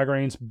predicts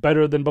migraines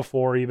better than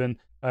before even.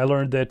 I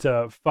learned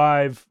that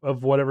 5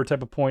 of whatever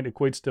type of point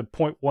equates to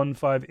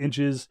 0.15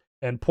 inches,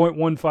 and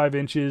 0.15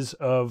 inches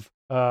of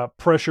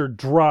pressure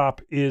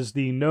drop is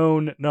the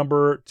known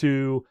number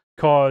to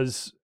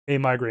cause a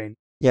migraine.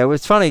 Yeah, it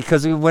was funny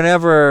because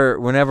whenever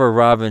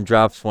Robin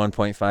drops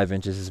 1.5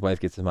 inches, his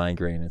wife gets a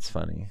migraine. It's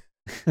funny.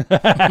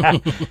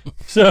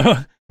 So,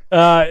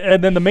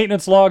 and then the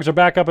maintenance logs are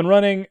back up and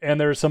running,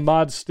 and there's some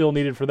mods still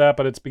needed for that,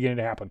 but it's beginning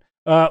to happen.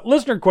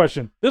 Listener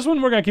question. This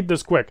one, we're going to keep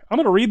this quick. I'm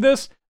going to read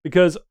this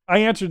because I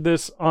answered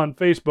this on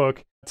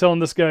Facebook telling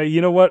this guy,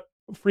 you know what?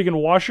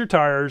 Freaking wash your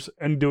tires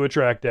and do a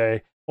track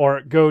day, or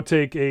go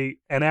take an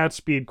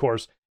at-speed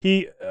course.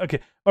 My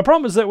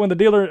problem is that when the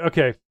dealer,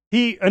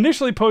 he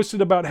initially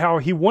posted about how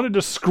he wanted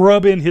to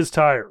scrub in his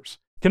tires.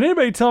 Can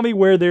anybody tell me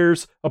where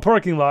there's a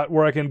parking lot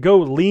where I can go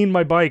lean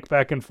my bike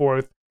back and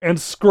forth and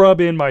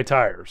scrub in my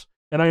tires?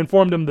 And I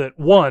informed him that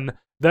 1,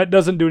 that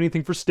doesn't do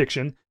anything for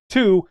stiction.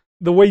 2,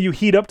 the way you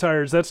heat up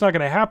tires, that's not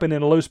going to happen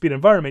in a low-speed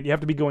environment. You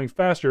have to be going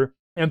faster.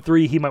 And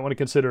 3, he might want to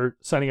consider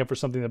signing up for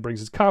something that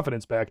brings his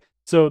confidence back.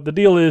 So the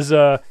deal is,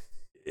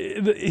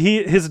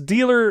 his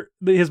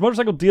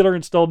motorcycle dealer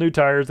installed new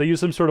tires. They use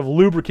some sort of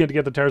lubricant to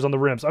get the tires on the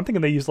rims. I'm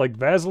thinking they use like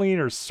Vaseline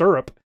or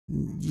syrup.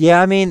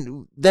 Yeah, I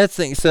mean, that's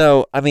the thing.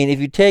 So, I mean, if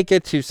you take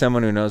it to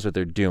someone who knows what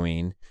they're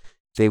doing,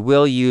 they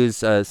will use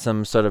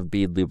some sort of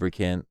bead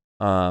lubricant.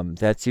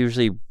 That's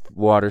usually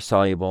water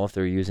soluble if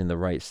they're using the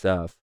right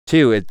stuff.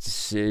 Two,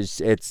 it's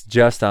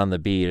just on the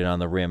bead and on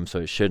the rim, so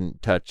it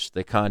shouldn't touch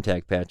the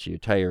contact patch of your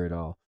tire at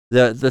all.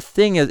 The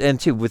thing is, and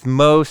two, with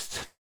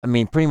most, I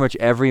mean, pretty much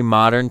every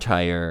modern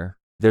tire,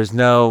 there's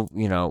no,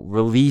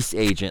 release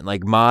agent.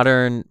 Like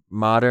modern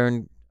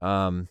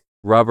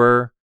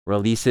rubber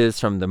releases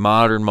from the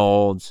modern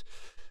molds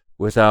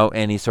without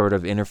any sort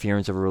of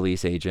interference of a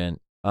release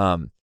agent.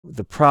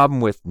 The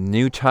problem with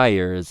new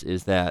tires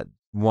is that,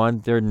 one,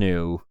 they're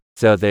new,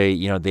 so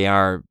they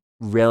are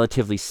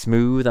relatively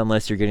smooth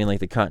unless you're getting like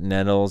the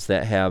Continentals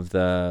that have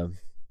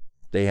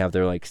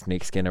their like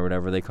snake skin or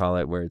whatever they call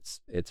it, where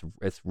it's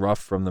rough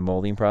from the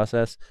molding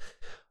process.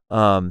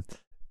 But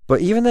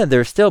even then,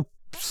 they're still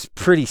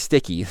pretty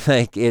sticky.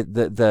 Like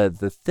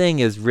the thing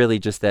is really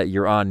just that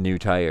you're on new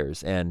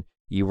tires and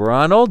you were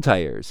on old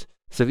tires.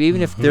 So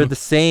even if they're the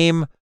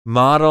same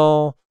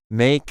model,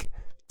 make,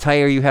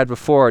 tire you had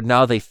before,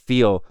 now they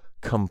feel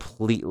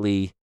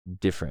completely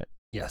different.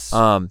 Yes.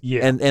 Yeah.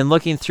 And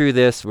looking through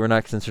this,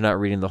 since we're not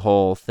reading the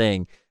whole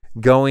thing,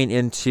 going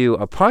into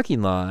a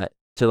parking lot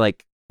to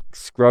like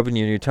scrubbing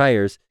your new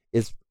tires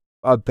is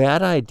a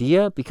bad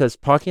idea because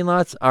parking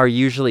lots are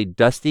usually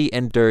dusty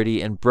and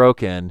dirty and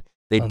broken.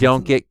 They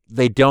don't get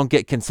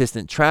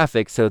consistent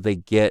traffic, so they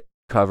get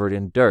covered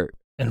in dirt.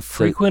 And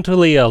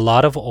frequently a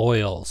lot of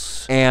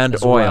oils. And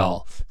as oil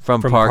well,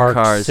 from parked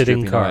cars, sitting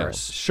dripping oil.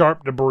 cars.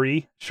 Sharp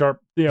debris,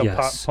 Yes.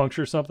 pop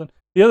puncture something.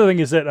 The other thing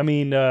is that,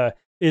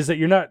 is that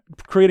you're not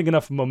creating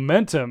enough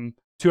momentum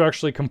to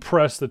actually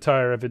compress the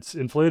tire if it's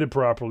inflated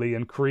properly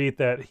and create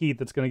that heat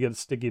that's going to get it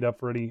stickied up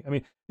for any. I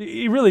mean,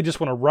 you really just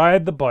want to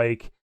ride the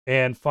bike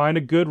and find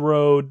a good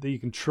road that you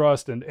can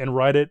trust and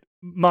ride it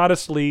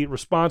modestly,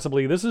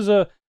 responsibly. This is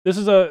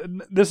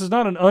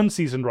not an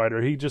unseasoned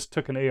rider. He just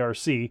took an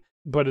ARC,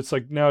 but it's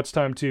like now it's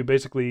time to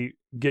basically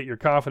get your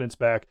confidence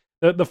back.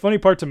 The funny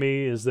part to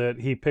me is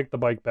that he picked the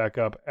bike back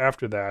up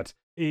after that.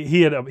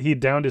 He had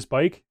downed his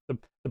bike.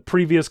 The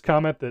previous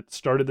comment that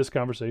started this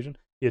conversation,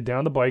 he had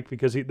downed the bike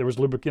because there was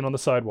lubricant on the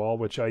sidewall,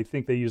 which I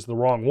think they used the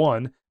wrong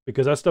one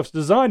because that stuff's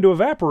designed to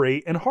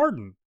evaporate and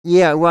harden.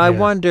 Yeah, well, I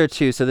wonder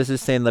too. So this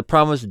is saying the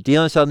problem was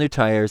dealing with new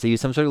tires. They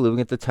used some sort of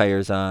lubricant to the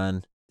tires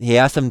on. He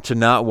asked them to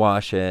not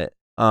wash it.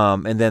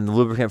 And then the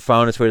lubricant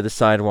found its way to the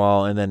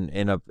sidewall and then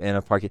in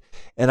a parking.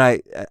 And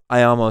I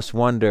almost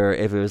wonder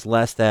if it was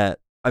less that,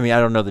 I mean, I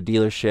don't know the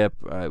dealership,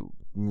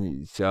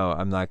 so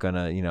I'm not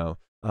gonna,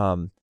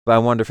 but I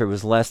wonder if it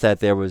was less that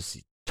there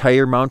was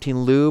tire mounting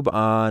lube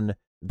on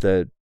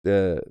the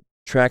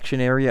traction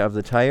area of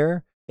the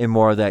tire, and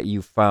more that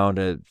you found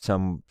the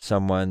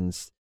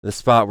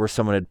spot where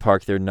someone had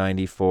parked their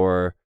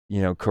 '94,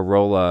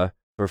 Corolla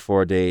for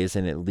 4 days,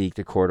 and it leaked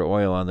a quart of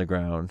oil on the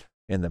ground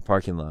in the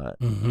parking lot.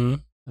 Mm-hmm.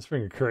 That's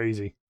freaking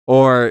crazy.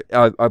 Or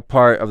a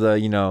part of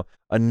the,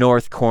 a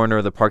north corner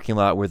of the parking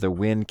lot where the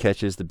wind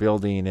catches the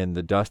building and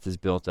the dust is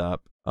built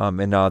up.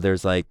 And now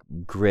there's like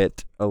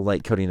grit, a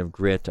light coating of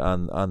grit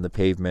on the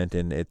pavement,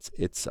 and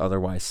it's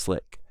otherwise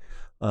slick.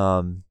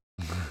 I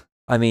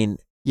mean,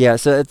 yeah.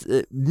 So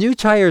new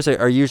tires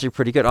are usually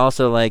pretty good.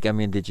 Also, like, I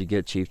mean, did you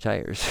get cheap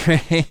tires?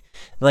 Right?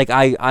 Like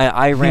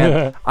I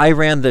ran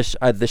the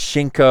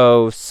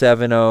Shinko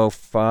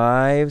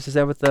 705s. Is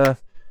that what the?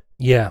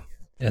 Yeah,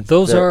 and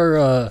those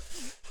are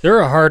they're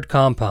a hard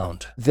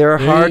compound. They're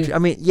hard. I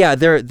mean, yeah,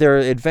 they're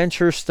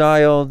adventure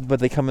style,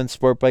 but they come in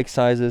sport bike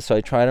sizes. So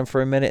I tried them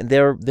for a minute, and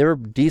they're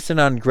decent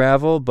on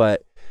gravel,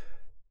 but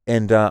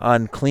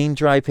on clean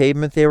dry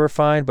pavement they were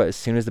fine. But as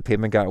soon as the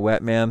pavement got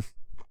wet, man,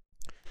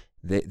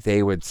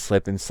 they would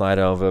slip and slide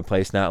all over the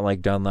place. Not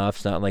like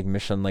Dunlops, not like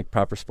Michelin, like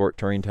proper sport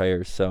touring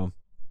tires. So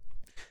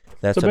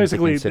that's so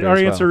basically our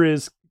answer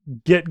is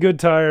get good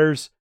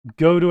tires,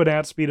 go to an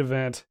at-speed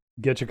event,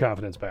 get your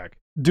confidence back.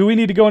 Do we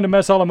need to go into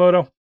Mess a la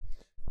Moto?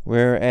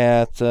 We're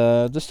at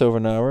just over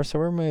an hour, so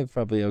we're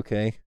probably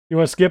okay. You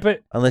want to skip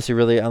it? Unless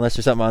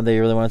there's something on there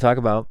you really want to talk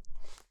about.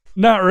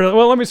 Not really.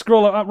 Well, let me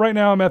scroll up. Right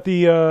now I'm at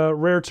the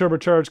rare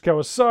turbocharged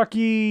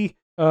Kawasaki.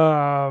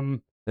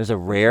 There's a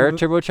rare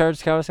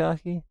turbocharged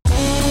Kawasaki?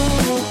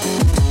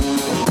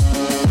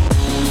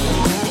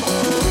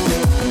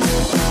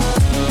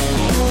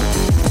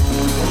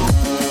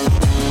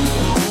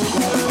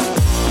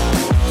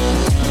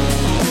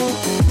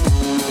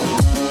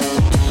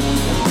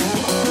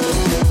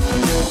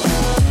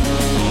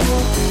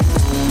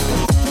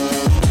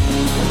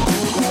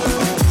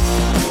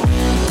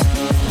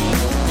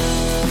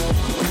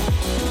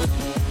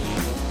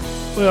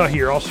 Well,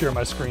 here, I'll share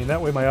my screen.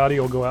 That way my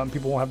audio will go out and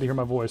people won't have to hear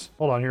my voice.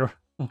 Hold on here.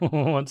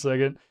 1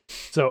 second.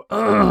 So,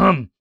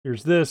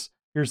 here's this.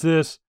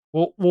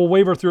 We'll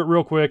waver through it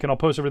real quick, and I'll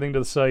post everything to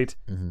the site.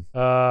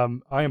 Mm-hmm.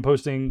 I am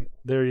posting.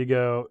 There you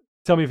go.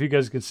 Tell me if you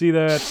guys can see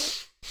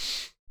that.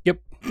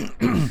 Yep.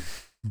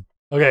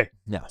 Okay.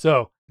 No.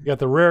 So, You got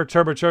the rare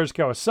turbocharged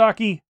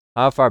Kawasaki.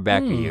 How far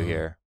back are you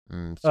here?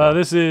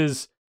 This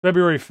is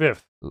February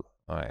 5th. Ooh,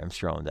 all right, I'm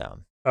scrolling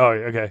down. Oh,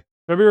 okay.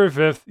 February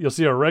 5th, you'll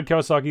see a red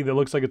Kawasaki that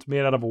looks like it's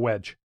made out of a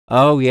wedge.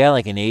 Oh yeah,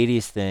 like an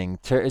 '80s thing.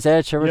 Is that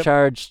a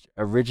turbocharged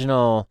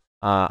original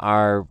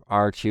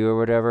R2 or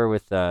whatever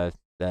with the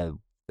man?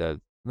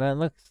 It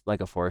looks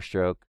like a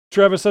 4-stroke.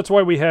 Travis, that's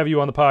why we have you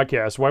on the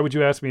podcast. Why would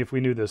you ask me if we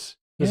knew this?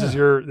 This is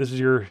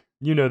your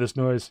you know this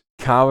noise.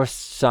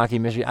 Kawasaki,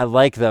 Michigan. I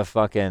like the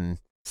fucking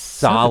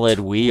solid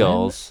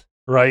wheels.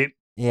 Right?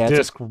 Yeah,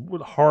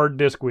 hard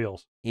disc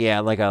wheels. Yeah,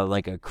 like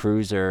a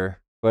cruiser,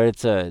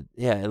 but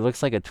it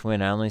looks like a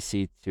twin. I only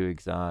see 2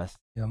 exhausts.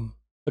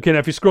 Okay, now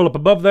if you scroll up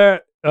above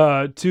that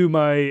to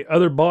my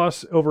other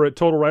boss over at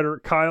Total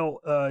Rider, Kyle,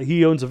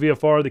 he owns a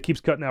VFR that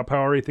keeps cutting out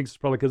power. He thinks it's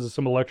probably because of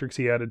some electrics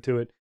he added to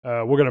it.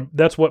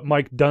 That's what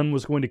Mike Dunn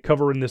was going to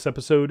cover in this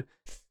episode,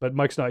 but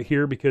Mike's not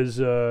here because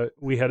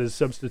we had his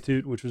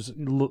substitute, which was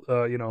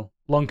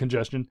lung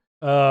congestion.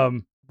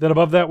 Then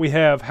above that we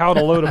have how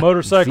to load a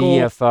motorcycle.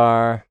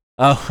 VFR.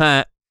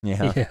 Oh,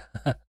 Yeah.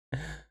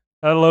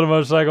 How to load a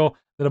motorcycle.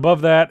 Then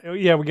above that,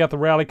 we got the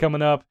rally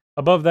coming up.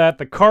 Above that,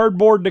 the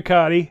cardboard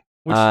Ducati,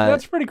 which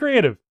that's pretty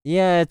creative.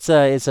 Yeah, it's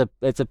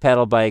a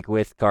pedal bike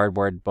with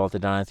cardboard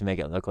bolted on it to make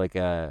it look like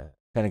a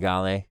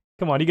Panigale.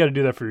 Come on, you got to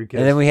do that for your kids.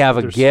 And then we have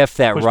a There's GIF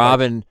that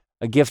pushback.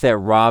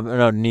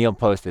 no, Neil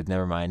posted.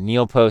 Never mind,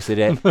 Neil posted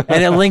it,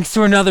 and it links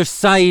to another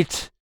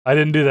site. I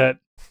didn't do that.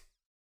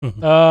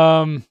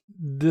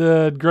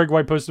 The Greg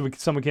White posted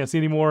someone can't see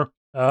anymore.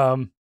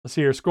 Let's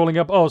see here, scrolling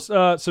up. Oh,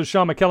 so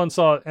Sean McKellen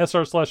saw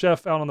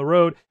SR/F out on the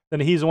road. Then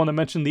he's the one that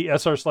mentioned the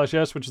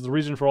SR/S, which is the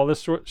reason for all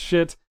this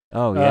shit.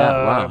 Oh yeah,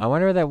 wow. I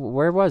wonder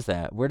where was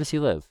that? Where does he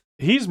live?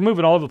 He's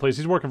moving all over the place.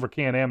 He's working for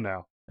Can-Am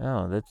now.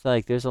 Oh, that's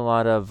like there's a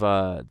lot of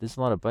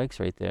bikes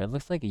right there. It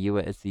looks like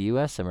it's the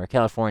U.S. somewhere,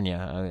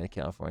 California.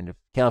 California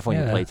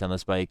plates on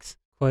those bikes.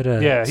 Quite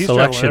a he's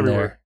selection traveling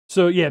everywhere. there.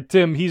 So yeah,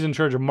 Tim, he's in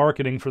charge of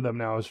marketing for them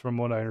now, is from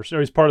what I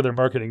understand. He's part of their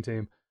marketing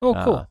team. Oh,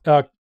 cool.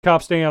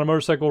 Cop staying on a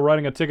motorcycle,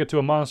 riding a ticket to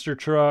a monster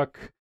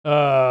truck.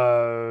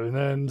 And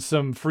then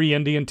some free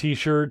Indian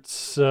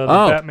T-shirts. The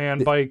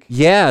Batman bike.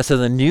 Yeah, so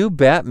the new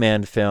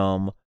Batman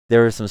film,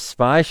 there were some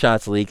spy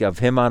shots leak of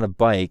him on a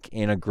bike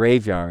in a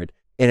graveyard,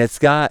 and it's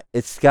got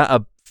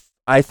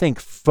I think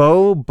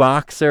faux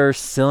boxer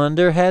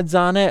cylinder heads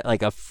on it,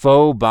 like a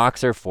faux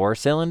boxer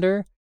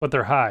 4-cylinder. But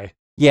they're high.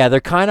 Yeah,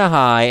 they're kind of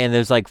high, and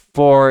there's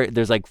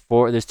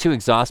 2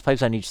 exhaust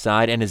pipes on each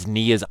side, and his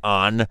knee is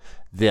on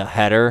the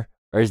header,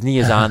 or his knee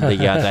is on the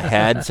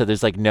head, so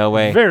there's like no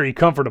way. Very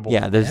comfortable.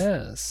 Yeah,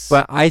 Yes.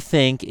 but I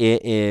think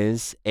it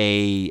is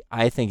a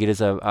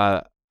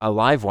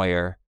live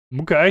wire.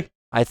 Okay.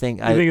 I think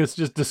it's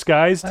just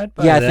disguised? I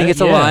think it's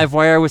a live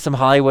wire with some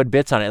Hollywood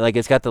bits on it. Like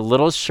it's got the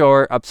little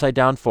short upside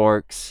down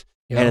forks,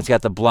 and it's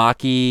got the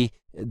blocky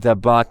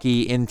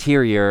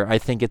interior. I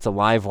think it's a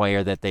live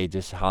wire that they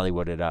just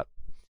Hollywooded up.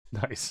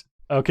 Nice.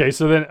 Okay,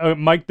 so then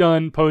Mike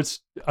Dunn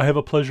posts, I have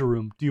a pleasure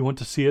room. Do you want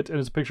to see it? And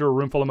it's a picture of a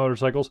room full of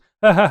motorcycles.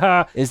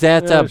 Is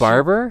that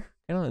Barber?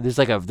 There's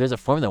a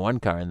Formula 1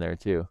 car in there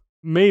too.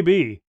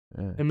 Maybe.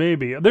 It may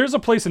be. There's a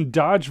place in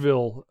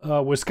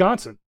Dodgeville,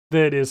 Wisconsin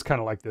that is kind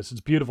of like this. It's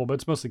beautiful, but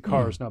it's mostly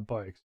cars, not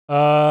bikes.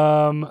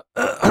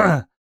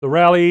 The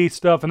rally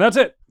stuff, and that's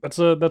it. That's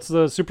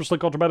the Super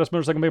Slick Ultra Badass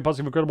Motorcycle Mega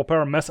Positive Incredible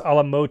Power Mess a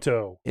la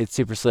Moto. It's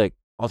super slick,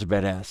 ultra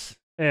badass.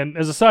 And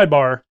as a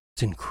sidebar,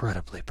 it's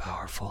incredibly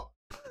powerful.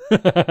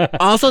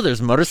 Also,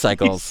 there's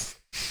motorcycles.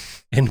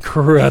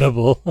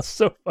 Incredible.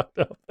 So fucked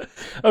up.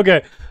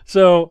 Okay,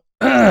 so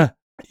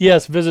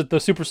yes, visit the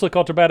Super Slick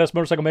Ultra Badass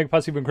Motorcycle Mega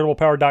Positive Incredible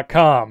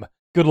Power.com.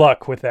 Good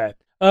luck with that.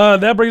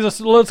 That brings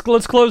us. Let's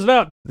close it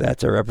out.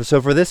 That's our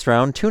episode for this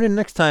round. Tune in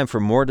next time for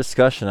more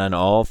discussion on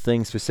all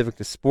things specific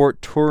to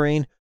sport,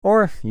 touring,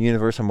 or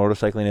universal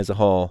motorcycling as a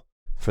whole.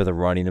 For the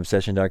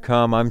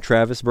RidingObsession.com, I'm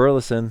Travis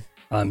Burleson.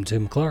 I'm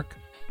Tim Clark.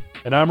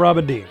 And I'm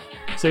Robin Dean.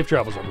 Safe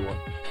travels, everyone.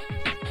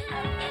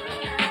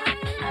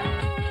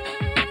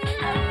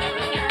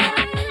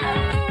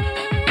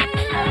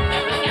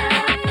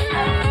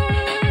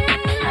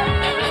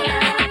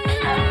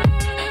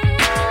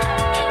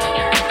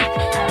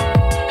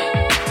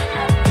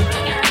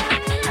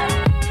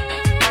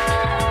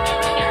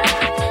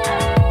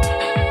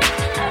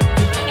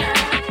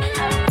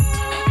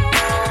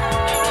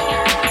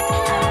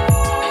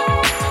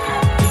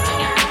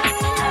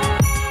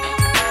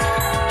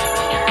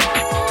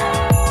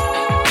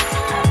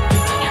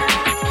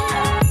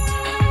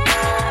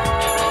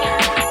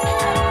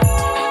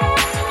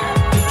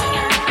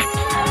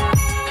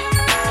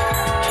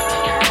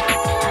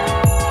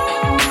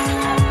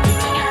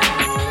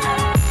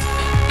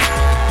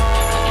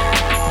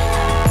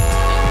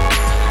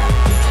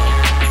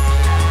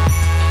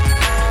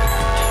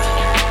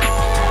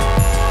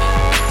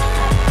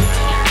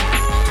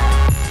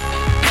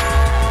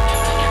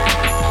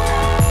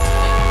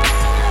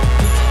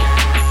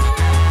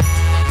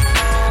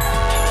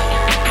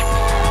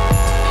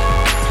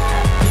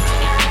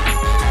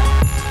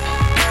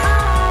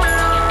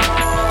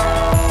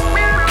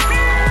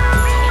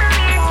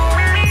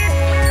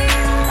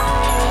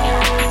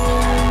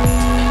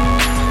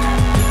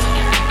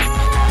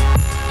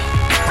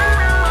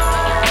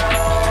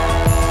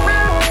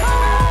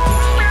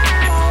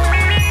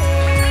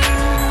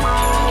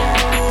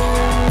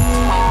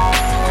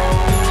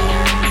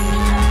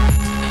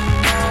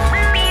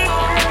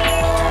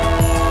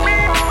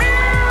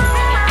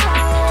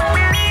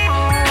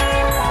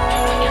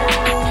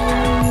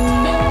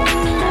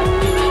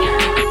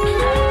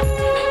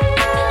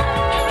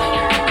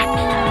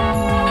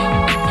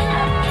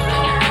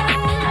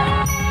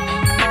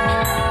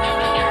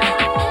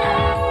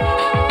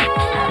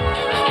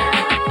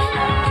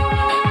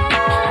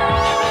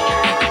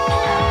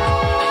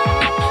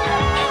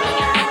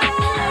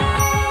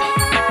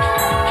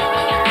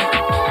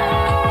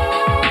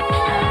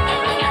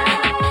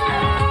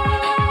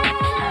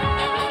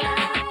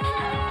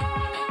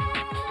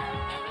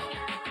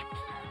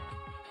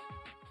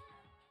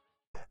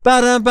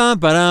 Ba-dum, bum,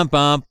 ba-dum,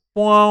 bum.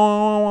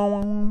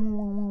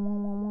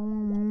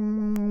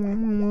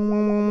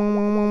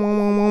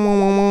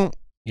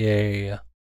 Yeah.